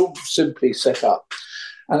all simply set up.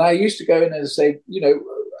 And I used to go in and say,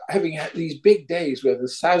 having these big days where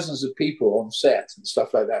there's thousands of people on set and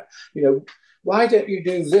stuff like that, why don't you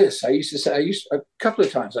do this? I a couple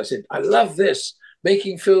of times I said, I love this.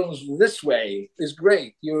 Making films this way is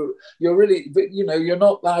great. You're really, but you're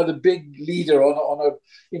not now the big leader on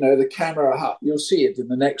the camera up. You'll see it in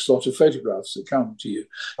the next lot of photographs that come to you.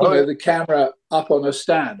 The camera up on a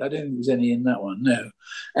stand. I don't think there's any in that one, no.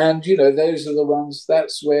 And those are the ones.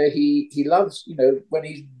 That's where he loves. When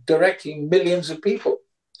he's directing millions of people.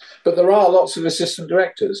 But there are lots of assistant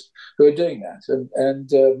directors who are doing that,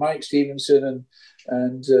 and Mike Stevenson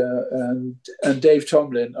and Dave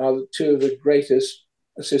Tomlin are 2 of the greatest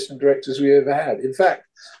assistant directors we ever had. In fact,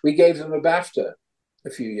 we gave them a BAFTA a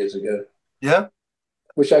few years ago. Yeah,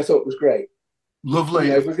 which I thought was great. Lovely,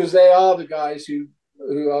 because they are the guys who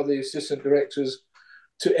are the assistant directors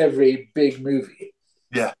to every big movie.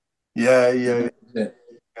 Yeah.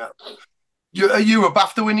 Are you a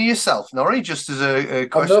BAFTA winner yourself, Norrie? Just as a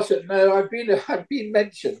question. I've been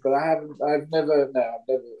mentioned, but I've never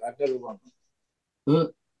won.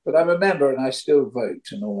 But I'm a member and I still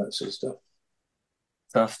vote and all that sort of stuff.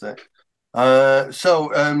 Fantastic.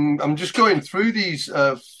 So I'm just going through these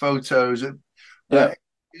photos.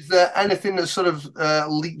 Is there anything that sort of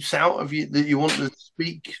leaps out of you that you want to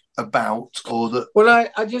speak about, or that? Well,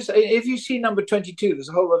 I just, if you see number 22, there's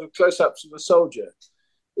a whole lot of close-ups of a soldier.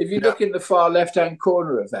 If you look in the far left-hand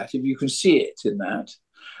corner of that, if you can see it in that,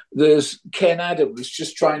 there's Ken Adams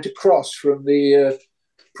just trying to cross from the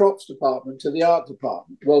props department to the art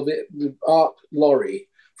department. Well, the art lorry,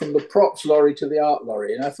 from the props lorry to the art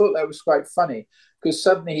lorry. And I thought that was quite funny because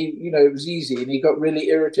suddenly, it was easy and he got really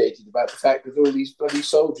irritated about the fact that all these bloody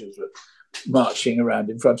soldiers were marching around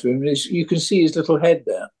in front of him. And you can see his little head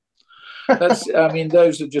there.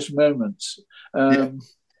 Those are just moments.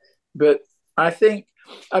 But I think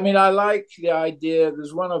I mean, I like the idea.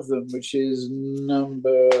 There's one of them which is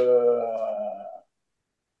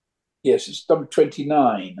yes, it's number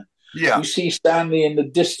 29. Yeah. You see Stanley in the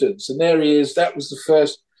distance, and there he is. That was the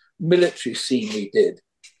first military scene we did,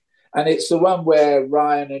 and it's the one where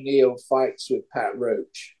Ryan O'Neill fights with Pat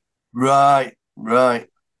Roach. Right. Right.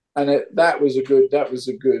 And that was a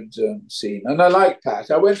good scene. And I like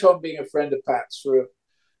Pat. I went on being a friend of Pat's for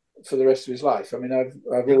the rest of his life. I mean,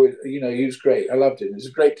 I've always, he was great. I loved him. He's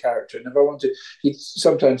a great character. And if I wanted, he'd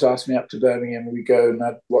sometimes ask me up to Birmingham, and we'd go and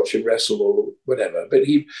I'd watch him wrestle or whatever. But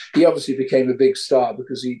he obviously became a big star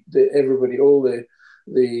because everybody, all the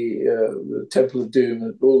Temple of Doom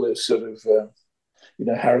and all those sort of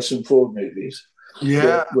Harrison Ford movies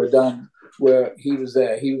Yeah. were done where he was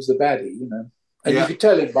there. He was the baddie, And you could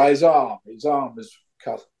tell him by his arm. His arm was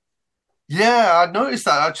cut. Yeah, I noticed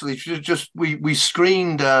that actually. We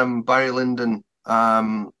screened Barry Lyndon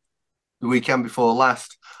the weekend before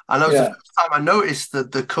last. And that was the first time I noticed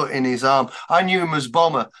the cut in his arm. I knew him as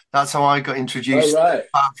Bomber. That's how I got introduced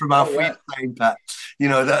from our playing pet. He's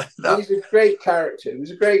a great character. He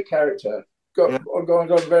was a great character. Got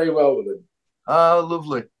very well with him. Oh,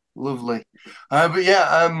 lovely, lovely. But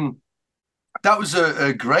yeah, that was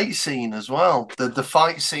a great scene as well. The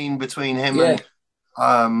fight scene between him and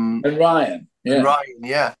Ryan. And Ryan,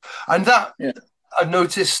 and that I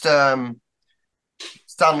noticed.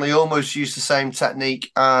 Stanley almost used the same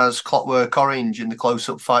technique as Clockwork Orange in the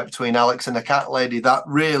close-up fight between Alex and the cat lady. That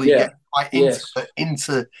really gets quite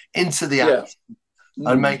into the act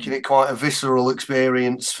and making it quite a visceral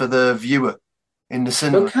experience for the viewer in the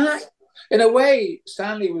cinema. In a way,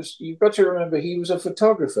 Stanley was, you've got to remember, he was a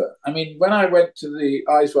photographer. I mean, when I went to the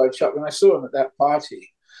Eyes Wide Shut, when I saw him at that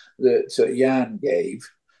party that Jan gave,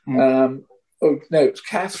 it was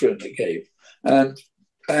Catherine that gave, and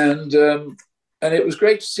it was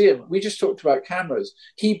great to see him. We just talked about cameras.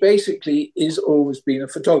 He basically is always been a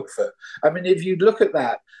photographer. I mean, if you look at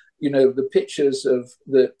that, the pictures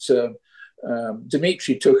that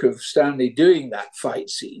Dimitri took of Stanley doing that fight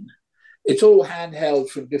scene, it's all handheld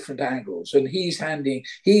from different angles, and he's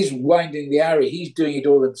winding the arrow, he's doing it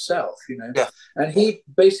all himself, and he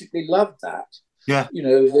basically loved that.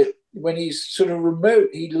 That when he's sort of remote,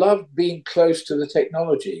 he loved being close to the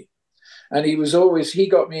technology. And he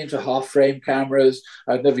got me into half frame cameras.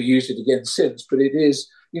 I've never used it again since, but it is,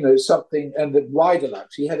 something. And the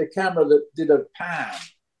Widelux, he had a camera that did a pan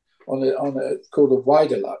on called a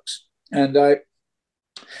Widelux, and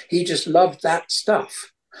he just loved that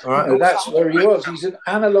stuff. Right. That's where he was. He's an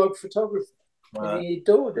analog photographer, and he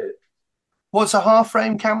adored it. What's a half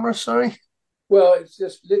frame camera? Sorry. Well, it's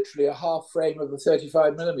just literally a half frame of a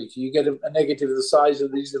 35mm. You get a negative the size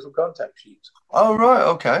of these little contact sheets. Oh right,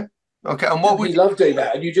 okay. Okay, and he loved doing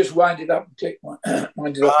that, and you just wind it up and click, and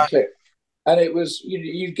click, and it was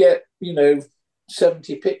you get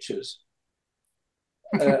 70 pictures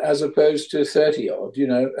as opposed to 30 odd,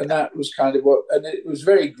 and that was kind of and it was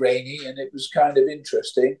very grainy, and it was kind of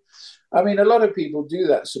interesting. I mean, a lot of people do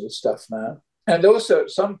that sort of stuff now, and also at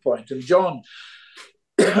some point, and John.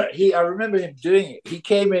 I remember him doing it. He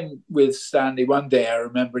came in with Stanley one day, I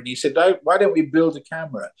remember, and he said, why don't we build a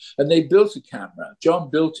camera? And they built a camera.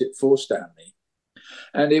 John built it for Stanley.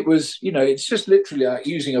 And it was, it's just literally like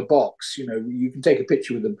using a box. You can take a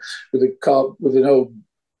picture with an old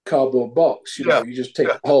cardboard box. You just take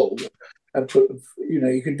a hole and put,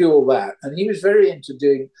 you can do all that. And he was very into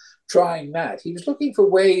trying that. He was looking for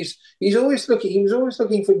ways. He was always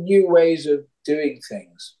looking for new ways of doing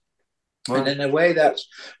things. Wow. And in a way, that's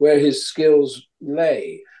where his skills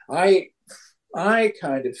lay. I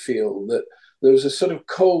kind of feel that there was a sort of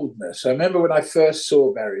coldness. I remember when I first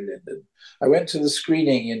saw Barry Lyndon, I went to the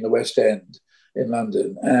screening in the West End in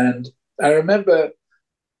London, and I remember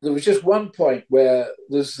there was just one point where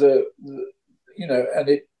there's and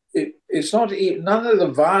it's not even, none of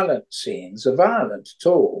the violent scenes are violent at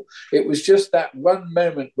all. It was just that one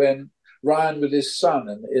moment when Ryan with his son,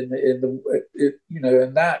 and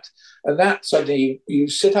and that suddenly you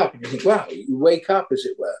sit up and you think, wow, you wake up, as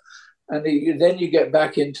it were, and then you get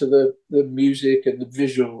back into the music and the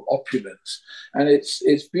visual opulence, and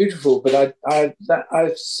it's beautiful. But I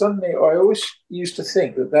always used to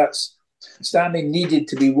think that's Stanley needed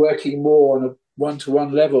to be working more on a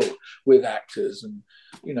one-to-one level with actors, and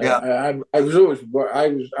I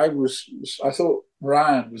thought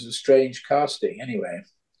Ryan was a strange casting anyway.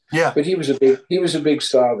 Yeah, but he was a big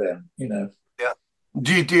star then, Yeah.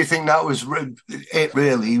 Do you think that was it?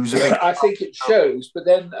 Really, he was a big. I think it shows, but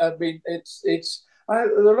then I mean,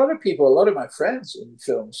 a lot of people, a lot of my friends in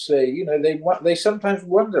films say, they sometimes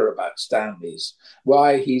wonder about Stanley's,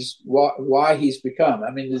 why he's become.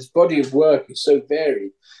 I mean, his body of work is so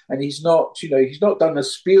varied, and he's not done a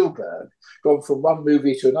Spielberg, gone from one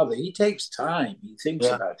movie to another. He takes time. He thinks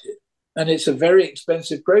about it, and it's a very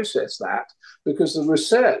expensive process, that, because the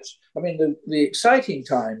research. I mean, the exciting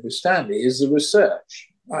time with Stanley is the research,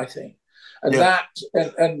 I think. And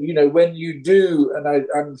when you do, and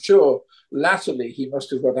I'm sure latterly he must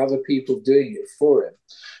have got other people doing it for him,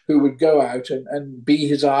 who would go out and be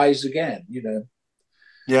his eyes again,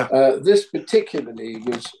 Yeah. This particularly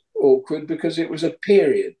was awkward because it was a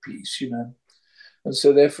period piece, and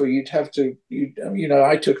so therefore you'd have to,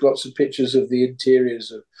 I took lots of pictures of the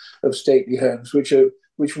interiors of stately homes,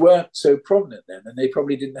 which weren't so prominent then, and they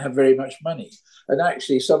probably didn't have very much money. And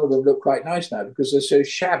actually, some of them look quite nice now because they're so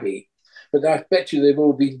shabby. But I bet you they've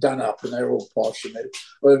all been done up and they're all posh and they're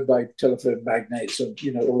owned by telephone magnates and,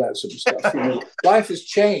 all that sort of stuff. Life has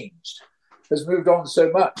changed, has moved on so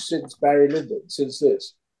much since Barry Lyndon, since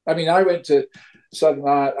this. I mean, I went to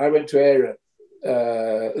Era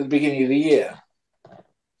at the beginning of the year.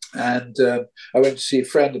 And I went to see a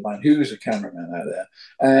friend of mine who was a cameraman out there.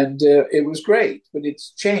 And it was great, but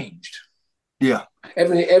it's changed. Yeah.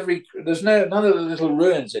 There's none of the little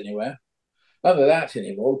ruins anywhere. None of that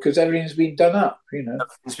anymore, because everything's been done up,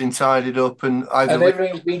 Everything's been tidied up, and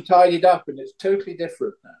everything's been tidied up, and it's totally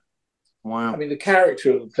different now. Wow. I mean, the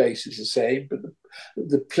character of the place is the same, but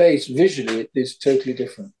the place visually is totally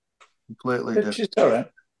different. Completely different. Which is all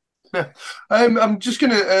right. Yeah. I'm just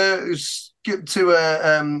going to skip to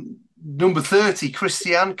number 30,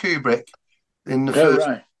 Christiane Kubrick. In the first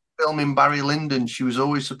film in Barry Lyndon, she was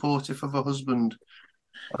always supportive of her husband.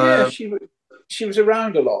 Yeah, she was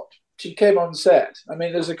around a lot. She came on set. I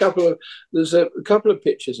mean, there's a couple of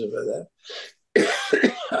pictures of her there.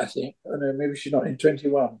 I think. I know, maybe she's not in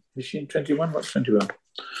 21. Is she in 21? What's 21?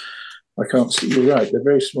 I can't see. You're right. They're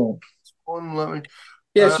very small.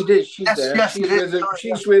 Yes, it is. She's there. Yes,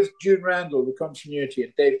 she's with June Randall, the continuity,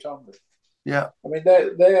 and Dave Tomlin. Yeah. I mean,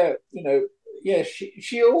 they're yeah,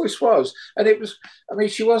 she always was. And it was, I mean,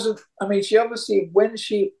 she wasn't, I mean, she obviously,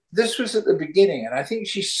 this was at the beginning, and I think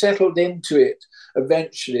she settled into it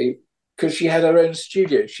eventually because she had her own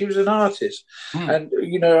studio. She was an artist. And,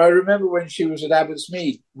 I remember when she was at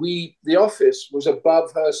Abbotsmead, the office was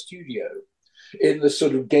above her studio in the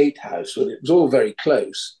sort of gatehouse, where it was all very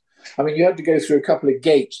close. I mean, you had to go through a couple of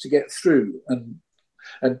gates to get through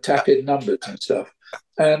and tap in numbers and stuff.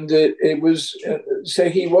 And it was, so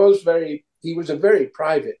he was a very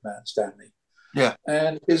private man, Stanley. Yeah.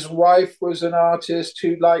 And his wife was an artist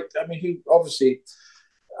who obviously,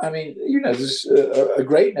 there's a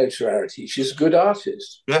great notoriety. She's a good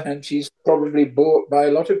artist. Yeah. And she's probably bought by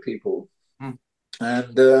a lot of people.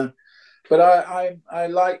 And, but I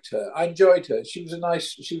liked her. I enjoyed her. She was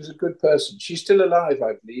a good person. She's still alive,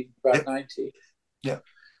 I believe, about 90. Yeah.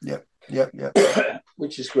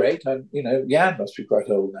 Which is great. And, Jan must be quite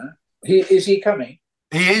old now. Is he coming?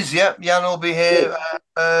 He is, yeah. Jan will be here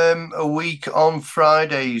a week on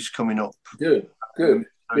Fridays coming up. Good. So,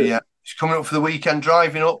 yeah, he's coming up for the weekend,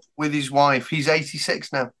 driving up with his wife. He's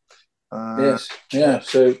 86 now. Yes, yeah.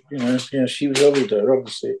 So, she was older,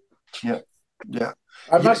 obviously. Yeah.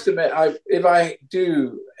 I must admit, I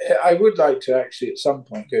would like to actually at some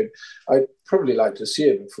point go. I'd probably like to see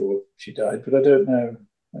her before she died, but I don't know.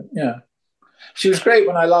 Yeah. She was great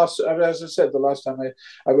when as I said, the last time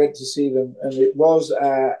I went to see them, and it was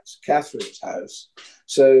at Catherine's house.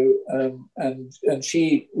 So, and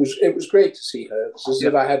it was great to see her. It's as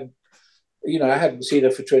if I hadn't seen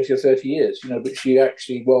her for 20 or 30 years, but she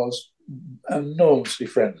actually was enormously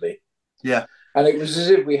friendly. Yeah. And it was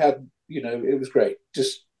as if we had, it was great.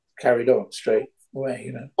 Just carried on straight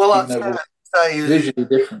away, Well, that's visually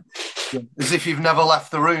different. As if you've never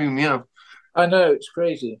left the room, I know, it's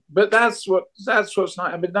crazy, but that's what's nice.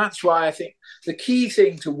 I mean, that's why I think the key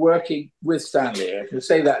thing to working with Stanley, I can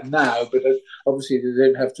say that now, but obviously they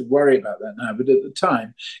don't have to worry about that now. But at the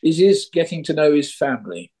time, is getting to know his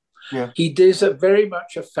family. Yeah, he is very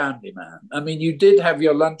much a family man. I mean, you did have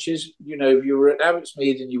your lunches. You were at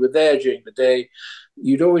Abbotsmead and you were there during the day.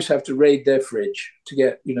 You'd always have to raid their fridge to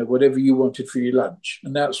get whatever you wanted for your lunch,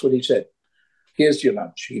 and that's what he said. Here's your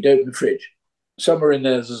lunch. He'd open the fridge. Somewhere in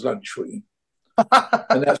there is lunch for you.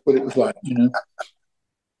 And that's what it was like,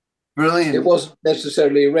 Brilliant. It wasn't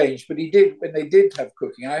necessarily arranged, but he did, when they did have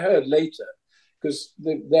cooking, I heard later, because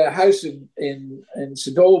their house in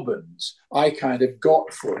St Albans, I kind of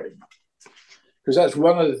got for him. Because that's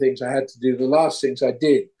one of the things I had to do, the last things I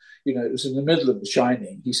did. it was in the middle of The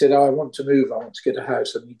Shining. He said, "Oh, I want to move. I want to get a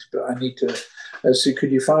house. I need to. So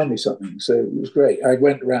could you find me something?" So it was great. I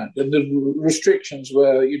went around, and the restrictions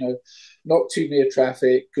were, not too near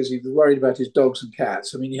traffic because he was worried about his dogs and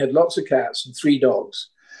cats. I mean, he had lots of cats and 3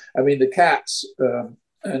 dogs. I mean, the cats,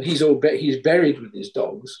 and he's buried with his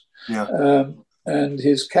dogs, Yeah. And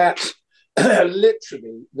his cats.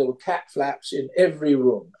 Literally, there were cat flaps in every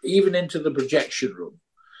room, even into the projection room.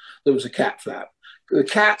 There was a cat flap. The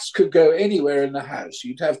cats could go anywhere in the house.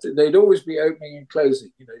 They'd always be opening and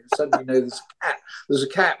closing. You suddenly know there's a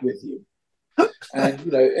cat with you.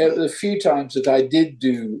 And, a few times that I did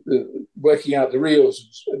do working out the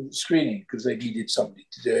reels and screening because they needed somebody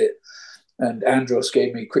to do it. And Andros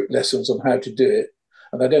gave me quick lessons on how to do it.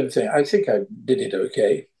 And I think I did it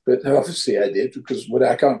okay. But obviously I did because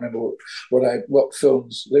I can't remember what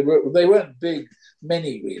films they were. They weren't big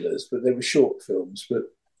many reelers, but they were short films. But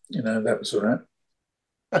that was all right.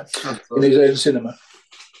 In his own cinema.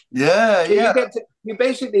 Yeah, so yeah. You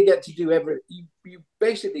basically get to do You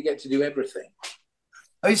basically get to do everything.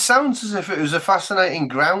 It sounds as if it was a fascinating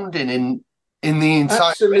grounding in the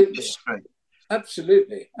entire industry.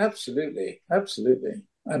 Absolutely. I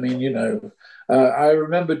mean, I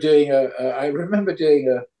remember doing a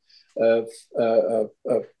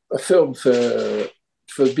film for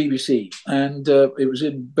BBC, and it was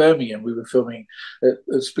in Birmingham. We were filming.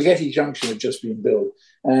 Spaghetti Junction had just been built,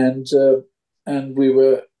 and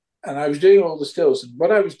I was doing all the stills. And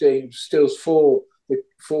what I was doing was stills for the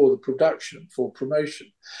production, for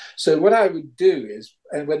promotion. So what I would do is,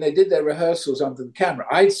 and when they did their rehearsals under the camera,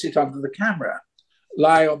 I'd sit under the camera,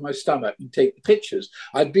 lie on my stomach and take the pictures.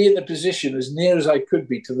 I'd be in the position as near as I could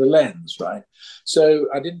be to the lens, right? So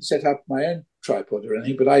I didn't set up my own tripod or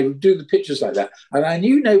anything, but I would do the pictures like that. And I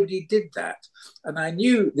knew nobody did that. And I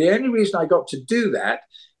knew the only reason I got to do that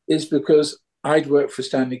is because I'd worked for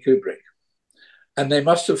Stanley Kubrick. And they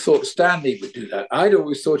must have thought Stanley would do that. I'd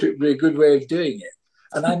always thought it would be a good way of doing it.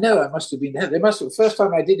 And I know I must have been there. They must have. The first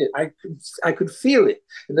time I did it, I could feel it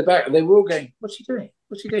in the back. They were all going, "What's he doing?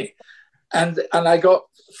 What's he doing?" And I got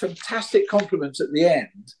fantastic compliments at the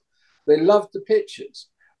end. They loved the pictures.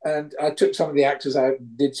 And I took some of the actors out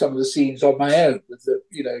and did some of the scenes on my own with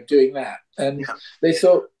doing that. And they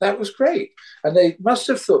thought that was great. And they must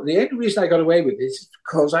have thought the only reason I got away with this is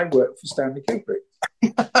because I worked for Stanley Kubrick.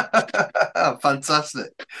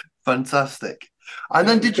 Fantastic. And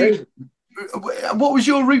then what was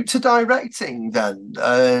your route to directing then?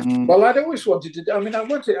 Well, I'd always wanted to.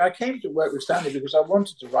 I came to work with Stanley because I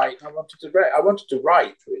wanted to write. I wanted to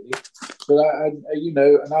write really, but and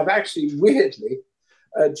I've actually weirdly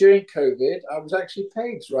during COVID, I was actually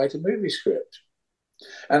paid to write a movie script.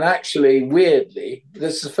 And actually, weirdly,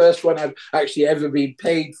 this is the first one I've actually ever been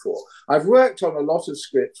paid for. I've worked on a lot of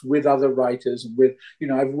scripts with other writers and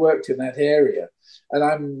I've worked in that area. And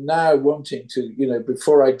I'm now wanting to,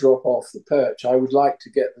 before I drop off the perch, I would like to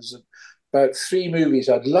there's about 3 movies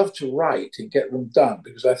I'd love to write and get them done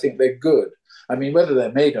because I think they're good. I mean, whether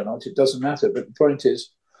they're made or not, it doesn't matter. But the point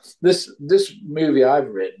is, this movie I've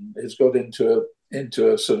written has got into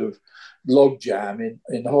a sort of logjam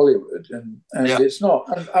in Hollywood, and it's not.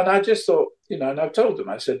 And I just thought, and I've told them,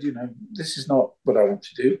 I said, this is not what I want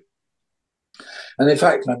to do. And in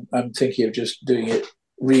fact, I'm thinking of just doing it,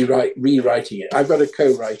 rewriting it. I've got a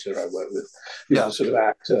co-writer I work with, who's a sort of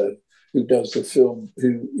actor who does the film,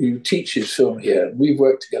 who teaches film here. We've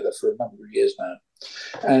worked together for a number of years now.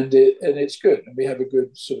 And it's good, and we have a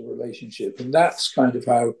good sort of relationship, and that's kind of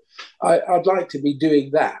how I'd like to be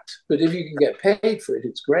doing that. But if you can get paid for it,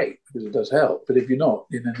 it's great because it does help. But if you're not,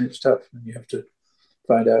 then it's tough, and you have to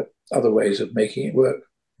find out other ways of making it work.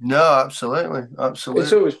 No, absolutely.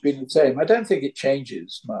 It's always been the same. I don't think it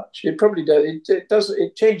changes much. It probably does. It does.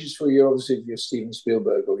 It changes for you, obviously, if you're Steven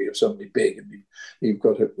Spielberg or you're somebody big, and you've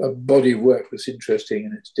got a body of work that's interesting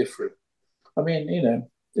and it's different. I mean,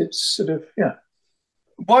 it's sort of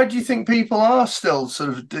Why do you think people are still sort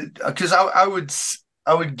of? Because I would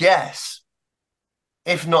guess,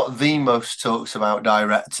 if not the most talked about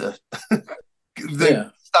director,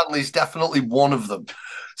 Stanley's definitely one of them.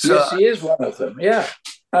 So, yes, he is one of them. Yeah,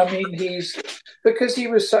 I mean, because he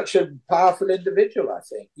was such a powerful individual. I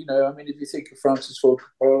think if you think of Francis Ford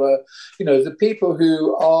Coppola, the people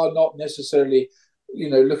who are not necessarily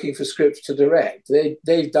looking for scripts to direct,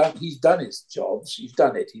 he's done his jobs. He's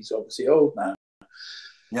done it. He's obviously old now.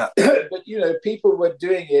 Yeah. But people were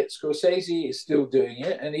doing it. Scorsese is still doing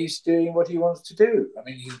it, and he's doing what he wants to do. I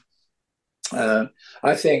mean,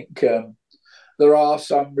 I think there are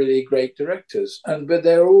some really great directors, but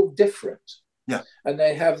they're all different. Yeah. And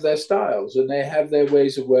they have their styles and they have their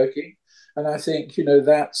ways of working. And I think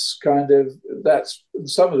that's kind of that's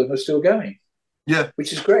some of them are still going. Yeah.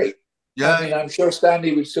 Which is great. Yeah. I mean, I'm sure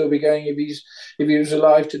Stanley would still be going if he was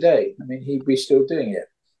alive today. I mean, he'd be still doing it.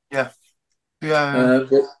 Yeah. Yeah.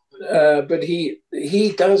 But he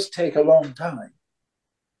does take a long time.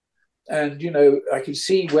 And, I can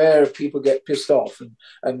see where people get pissed off,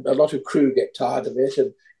 and a lot of crew get tired of it,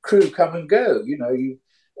 and crew come and go,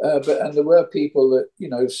 and there were people that,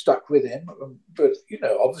 stuck with him, but,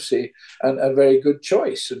 obviously, and a very good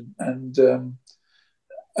choice.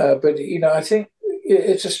 But, I think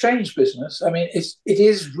it's a strange business. I mean, it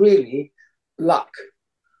is really luck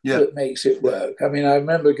that makes it work. I mean, I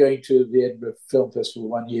remember going to the Edinburgh Film Festival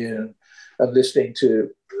one year and listening to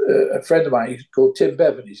a friend of mine called Tim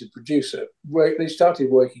Bevan. He's a producer. They started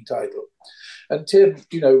Working Title. And Tim,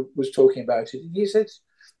 was talking about it. And he said,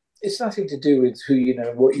 it's nothing to do with who you know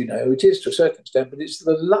and what you know. It is to a certain extent, but it's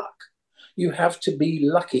the luck. You have to be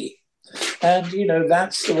lucky. And,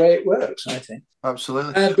 that's the way it works, I think.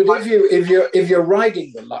 Absolutely. But if you're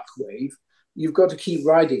riding the luck wave, you've got to keep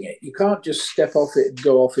riding it. You can't just step off it and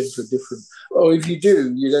go off into a different. Or if you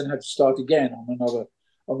do, you then have to start again on another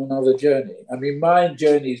journey. I mean, my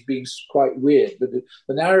journey has been quite weird, but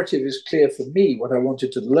the narrative is clear for me. What I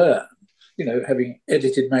wanted to learn, having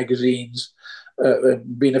edited magazines,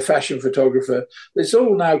 been a fashion photographer, it's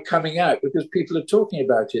all now coming out because people are talking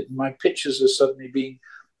about it. And my pictures are suddenly being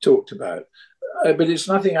talked about, but it's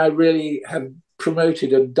nothing I really have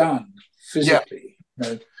promoted and done physically.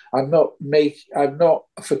 Yeah. I'm a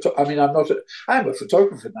photographer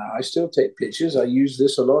now. I still take pictures. I use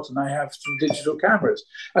this a lot, and I have some digital cameras,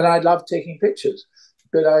 and I love taking pictures,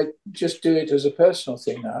 but I just do it as a personal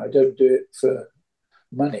thing now. I don't do it for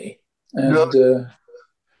money, and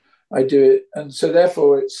I do it, and so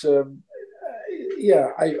therefore it's I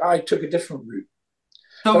took a different route,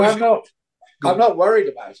 but I'm not worried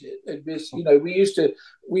about it. It was, we used to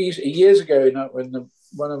years ago, when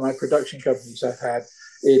one of my production companies I've had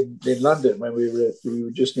in London, when we were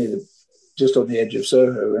just on the edge of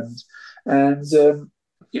Soho, and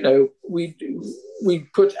we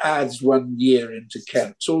put ads one year into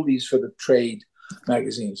Kent's, all these for the trade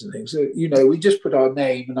magazines and things. So, we just put our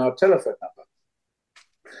name and our telephone number.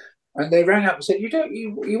 And they rang up and said,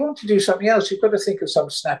 you want to do something else, you've got to think of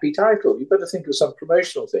some snappy title, you've got to think of some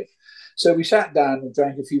promotional thing. So we sat down and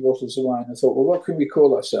drank a few bottles of wine and thought, well, what can we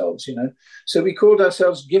call ourselves, So we called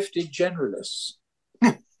ourselves Gifted Generalists.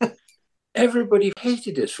 Everybody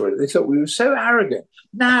hated us for it. They thought we were so arrogant.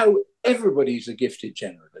 Now everybody's a gifted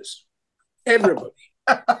generalist. Everybody.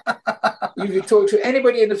 If you talk to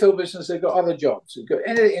anybody in the film business, they've got other jobs.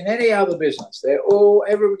 In any other business,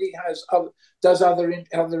 everybody does other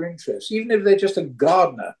interests. Even if they're just a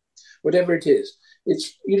gardener, whatever it is,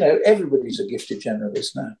 it's everybody's a gifted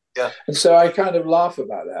generalist now. Yeah. And so I kind of laugh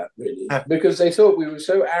about that, really, because they thought we were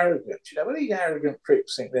so arrogant. Well, these arrogant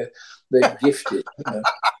pricks think they're gifted.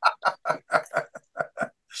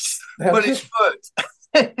 But it's good.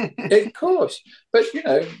 Of course, but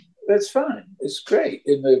that's fine. It's great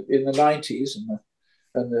in the 90s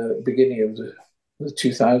and the beginning of the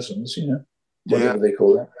 2000s. Whatever they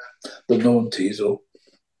call that, the noughties or.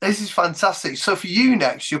 This is fantastic. So for you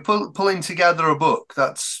next, you're pulling together a book.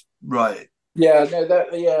 That's right. Yeah, no,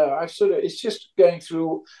 I it's just going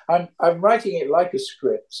through. I'm writing it like a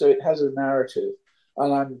script, so it has a narrative,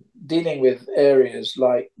 and I'm dealing with areas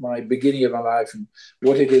like my beginning of my life and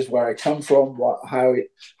what it is, where I come from, how it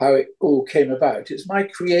all came about. It's my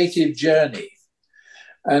creative journey,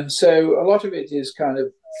 and so a lot of it is kind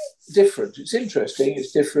of different. It's interesting.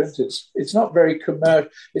 It's different. It's not very commercial.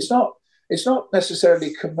 It's not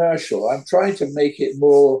necessarily commercial. I'm trying to make it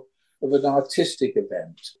more of an artistic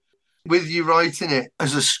event. With you writing it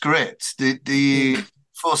as a script, do you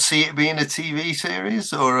foresee it being a TV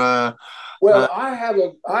series or a? Well, I have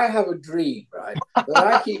a dream, right? And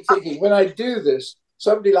I keep thinking when I do this,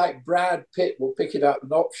 somebody like Brad Pitt will pick it up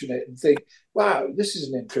and option it and think, "Wow, this is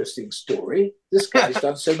an interesting story. This guy's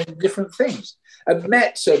done so many different things and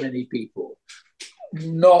met so many people."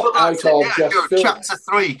 Just chapter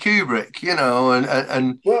 3 Kubrick,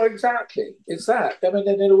 and well, exactly, it's that. I mean,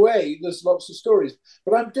 and in a way there's lots of stories,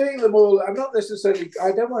 but I'm doing them all. I don't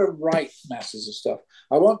want to write masses of stuff.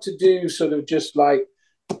 I want to do sort of just like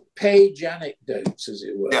page anecdotes, as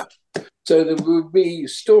it were. Yeah. So there would be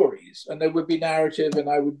stories and there would be narrative, and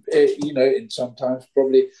I would and sometimes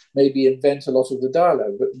probably maybe invent a lot of the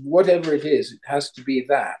dialogue, but whatever it is, it has to be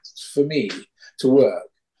that for me to work.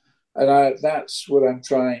 And that's what I'm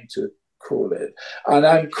trying to call it. And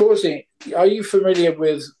I'm causing. Are you familiar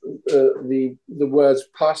with the words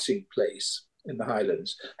 "passing place" in the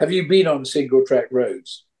Highlands? Have you been on single track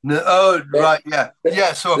roads? No. Oh, right. Yeah.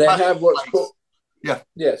 Yeah. So they have what's called. Yeah.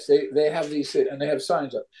 Yes, they have these, and they have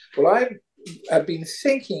signs up. Well, I have been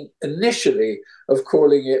thinking initially of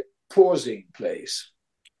calling it Pausing Place.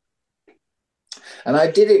 And I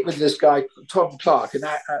did it with this guy, Tom Clark, an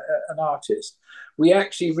artist. We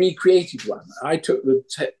actually recreated one. I took the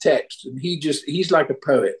text, and he's like a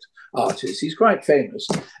poet artist. He's quite famous.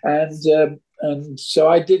 And so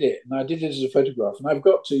I did it, and I did it as a photograph. And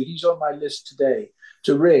he's on my list today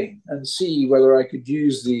to ring and see whether I could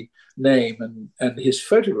use the name and his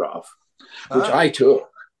photograph, which I took.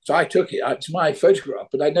 So I took it. It's my photograph,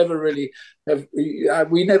 but I never really have.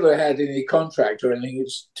 We never had any contract or anything.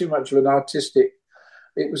 It's too much of an artistic.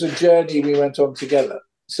 It was a journey we went on together.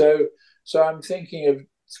 So I'm thinking of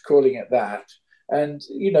calling it that, and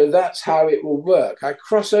that's how it will work. I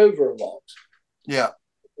cross over a lot. Yeah.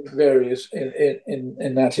 Various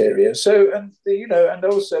in that area. So and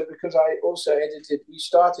also because I also edited. We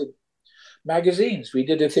started magazines. We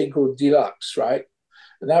did a thing called Deluxe, right?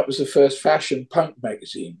 And that was the first fashion punk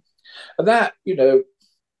magazine. And that, it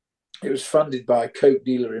was funded by a Coke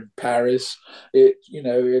dealer in Paris. And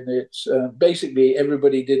it's basically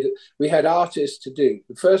everybody did it. We had artists to do.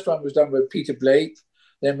 The first one was done by Peter Blake.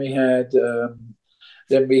 Then we had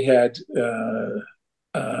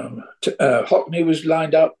Hockney was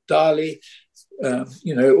lined up, Dali,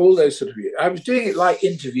 all those sort of. I was doing it like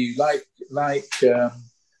interview, like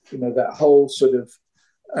that whole sort of.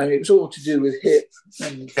 It was all to do with hip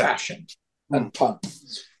and fashion and punk,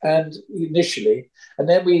 and initially, and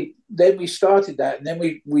then we started that, and then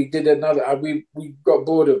we did another. We got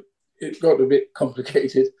bored of it, got a bit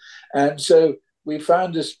complicated, and so we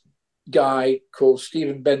found this guy called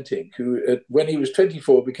Stephen Benting, who when he was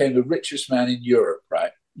 24 became the richest man in Europe,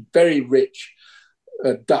 right? Very rich,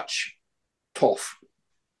 Dutch toff,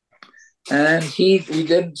 and we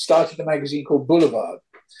then started a magazine called Boulevard.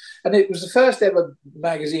 And it was the first ever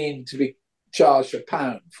magazine to be charged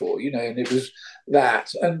 £1 for, and it was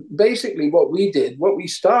that. And basically what we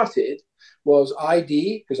started was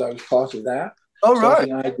ID, because I was part of that. Oh, right.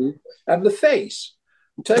 ID, and the face.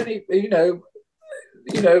 Tony, it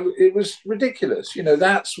was ridiculous.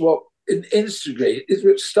 That's what Instagram is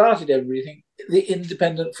what started everything, the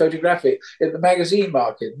independent photographic in the magazine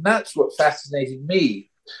market. And that's what fascinated me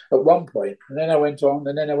at one point, and then I went on,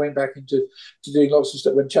 and then I went back into doing lots of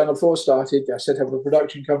stuff. When Channel 4 started, I set up a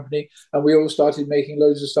production company, and we all started making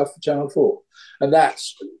loads of stuff for Channel 4. And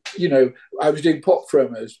that's, I was doing pop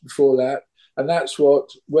promos before that, and that's what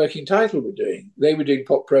Working Title were doing. They were doing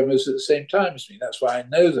pop promos at the same time as me. That's why I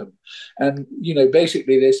know them. And,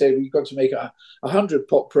 basically they said, we've got to make 100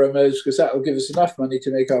 pop promos because that will give us enough money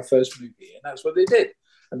to make our first movie. And that's what they did.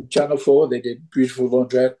 And Channel 4, they did Beautiful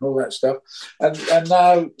Laundrette and all that stuff. And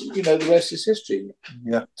now, the rest is history.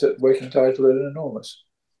 Yeah. Working Title are enormous.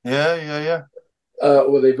 Yeah.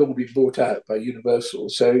 Or they've all been bought out by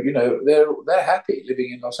Universal. So, they're happy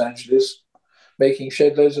living in Los Angeles, making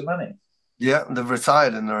shed loads of money. Yeah, they've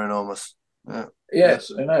retired and they're enormous. Yeah.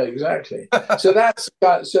 Yes, I know, exactly. So that's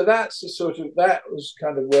the sort of, that was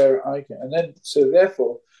kind of where I came. And then, so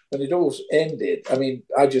therefore, when it all ended,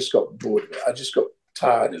 I just got bored of it. I just got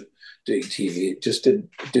tired of doing TV. It just didn't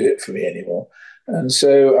do it for me anymore. And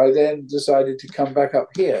so I then decided to come back up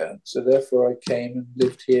here. So therefore I came and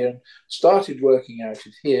lived here and started working out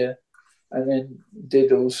of here, and then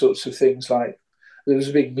did all sorts of things like, there was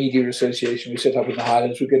a big media association we set up in the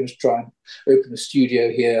Highlands. We're going to try and open a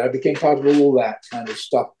studio here. I became part of all that kind of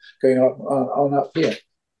stuff going on up here.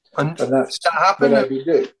 And that's that happened? what I've been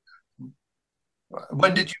doing.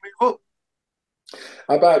 When did you move up?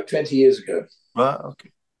 About 20 years ago. Right,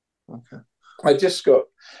 okay.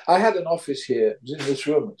 I had an office here. It was in this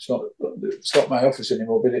room. It's not my office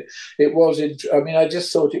anymore, but it was I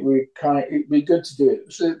just thought it'd be good to do it. It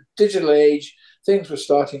was a digital age. Things were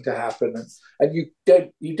starting to happen, and you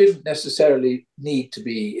didn't necessarily need to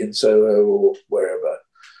be in Soho or wherever,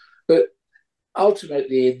 but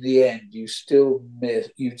ultimately in the end you still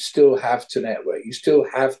have to network. You still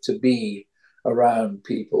have to be around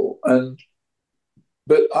people,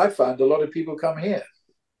 but I found a lot of people come here.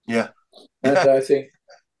 Yeah. And I think,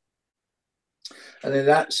 and in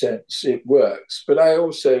that sense, it works. But I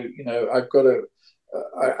also, I've got a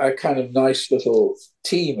kind of nice little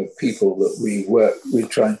team of people that we're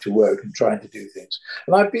trying to work and trying to do things.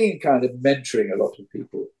 And I've been kind of mentoring a lot of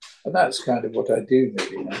people. And that's kind of what I do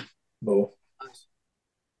maybe now more.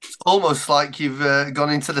 It's almost like you've gone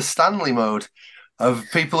into the Stanley mode of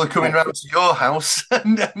people are coming round to your house.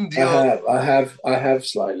 and I have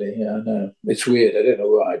slightly. Yeah, I know. It's weird. I don't know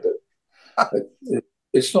why, but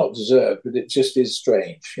it's not deserved, but it just is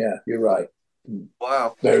strange. Yeah, you're right.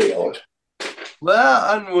 Wow. Very odd.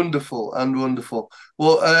 Well, and wonderful, and wonderful.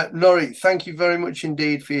 Well, Norrie, thank you very much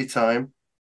indeed for your time.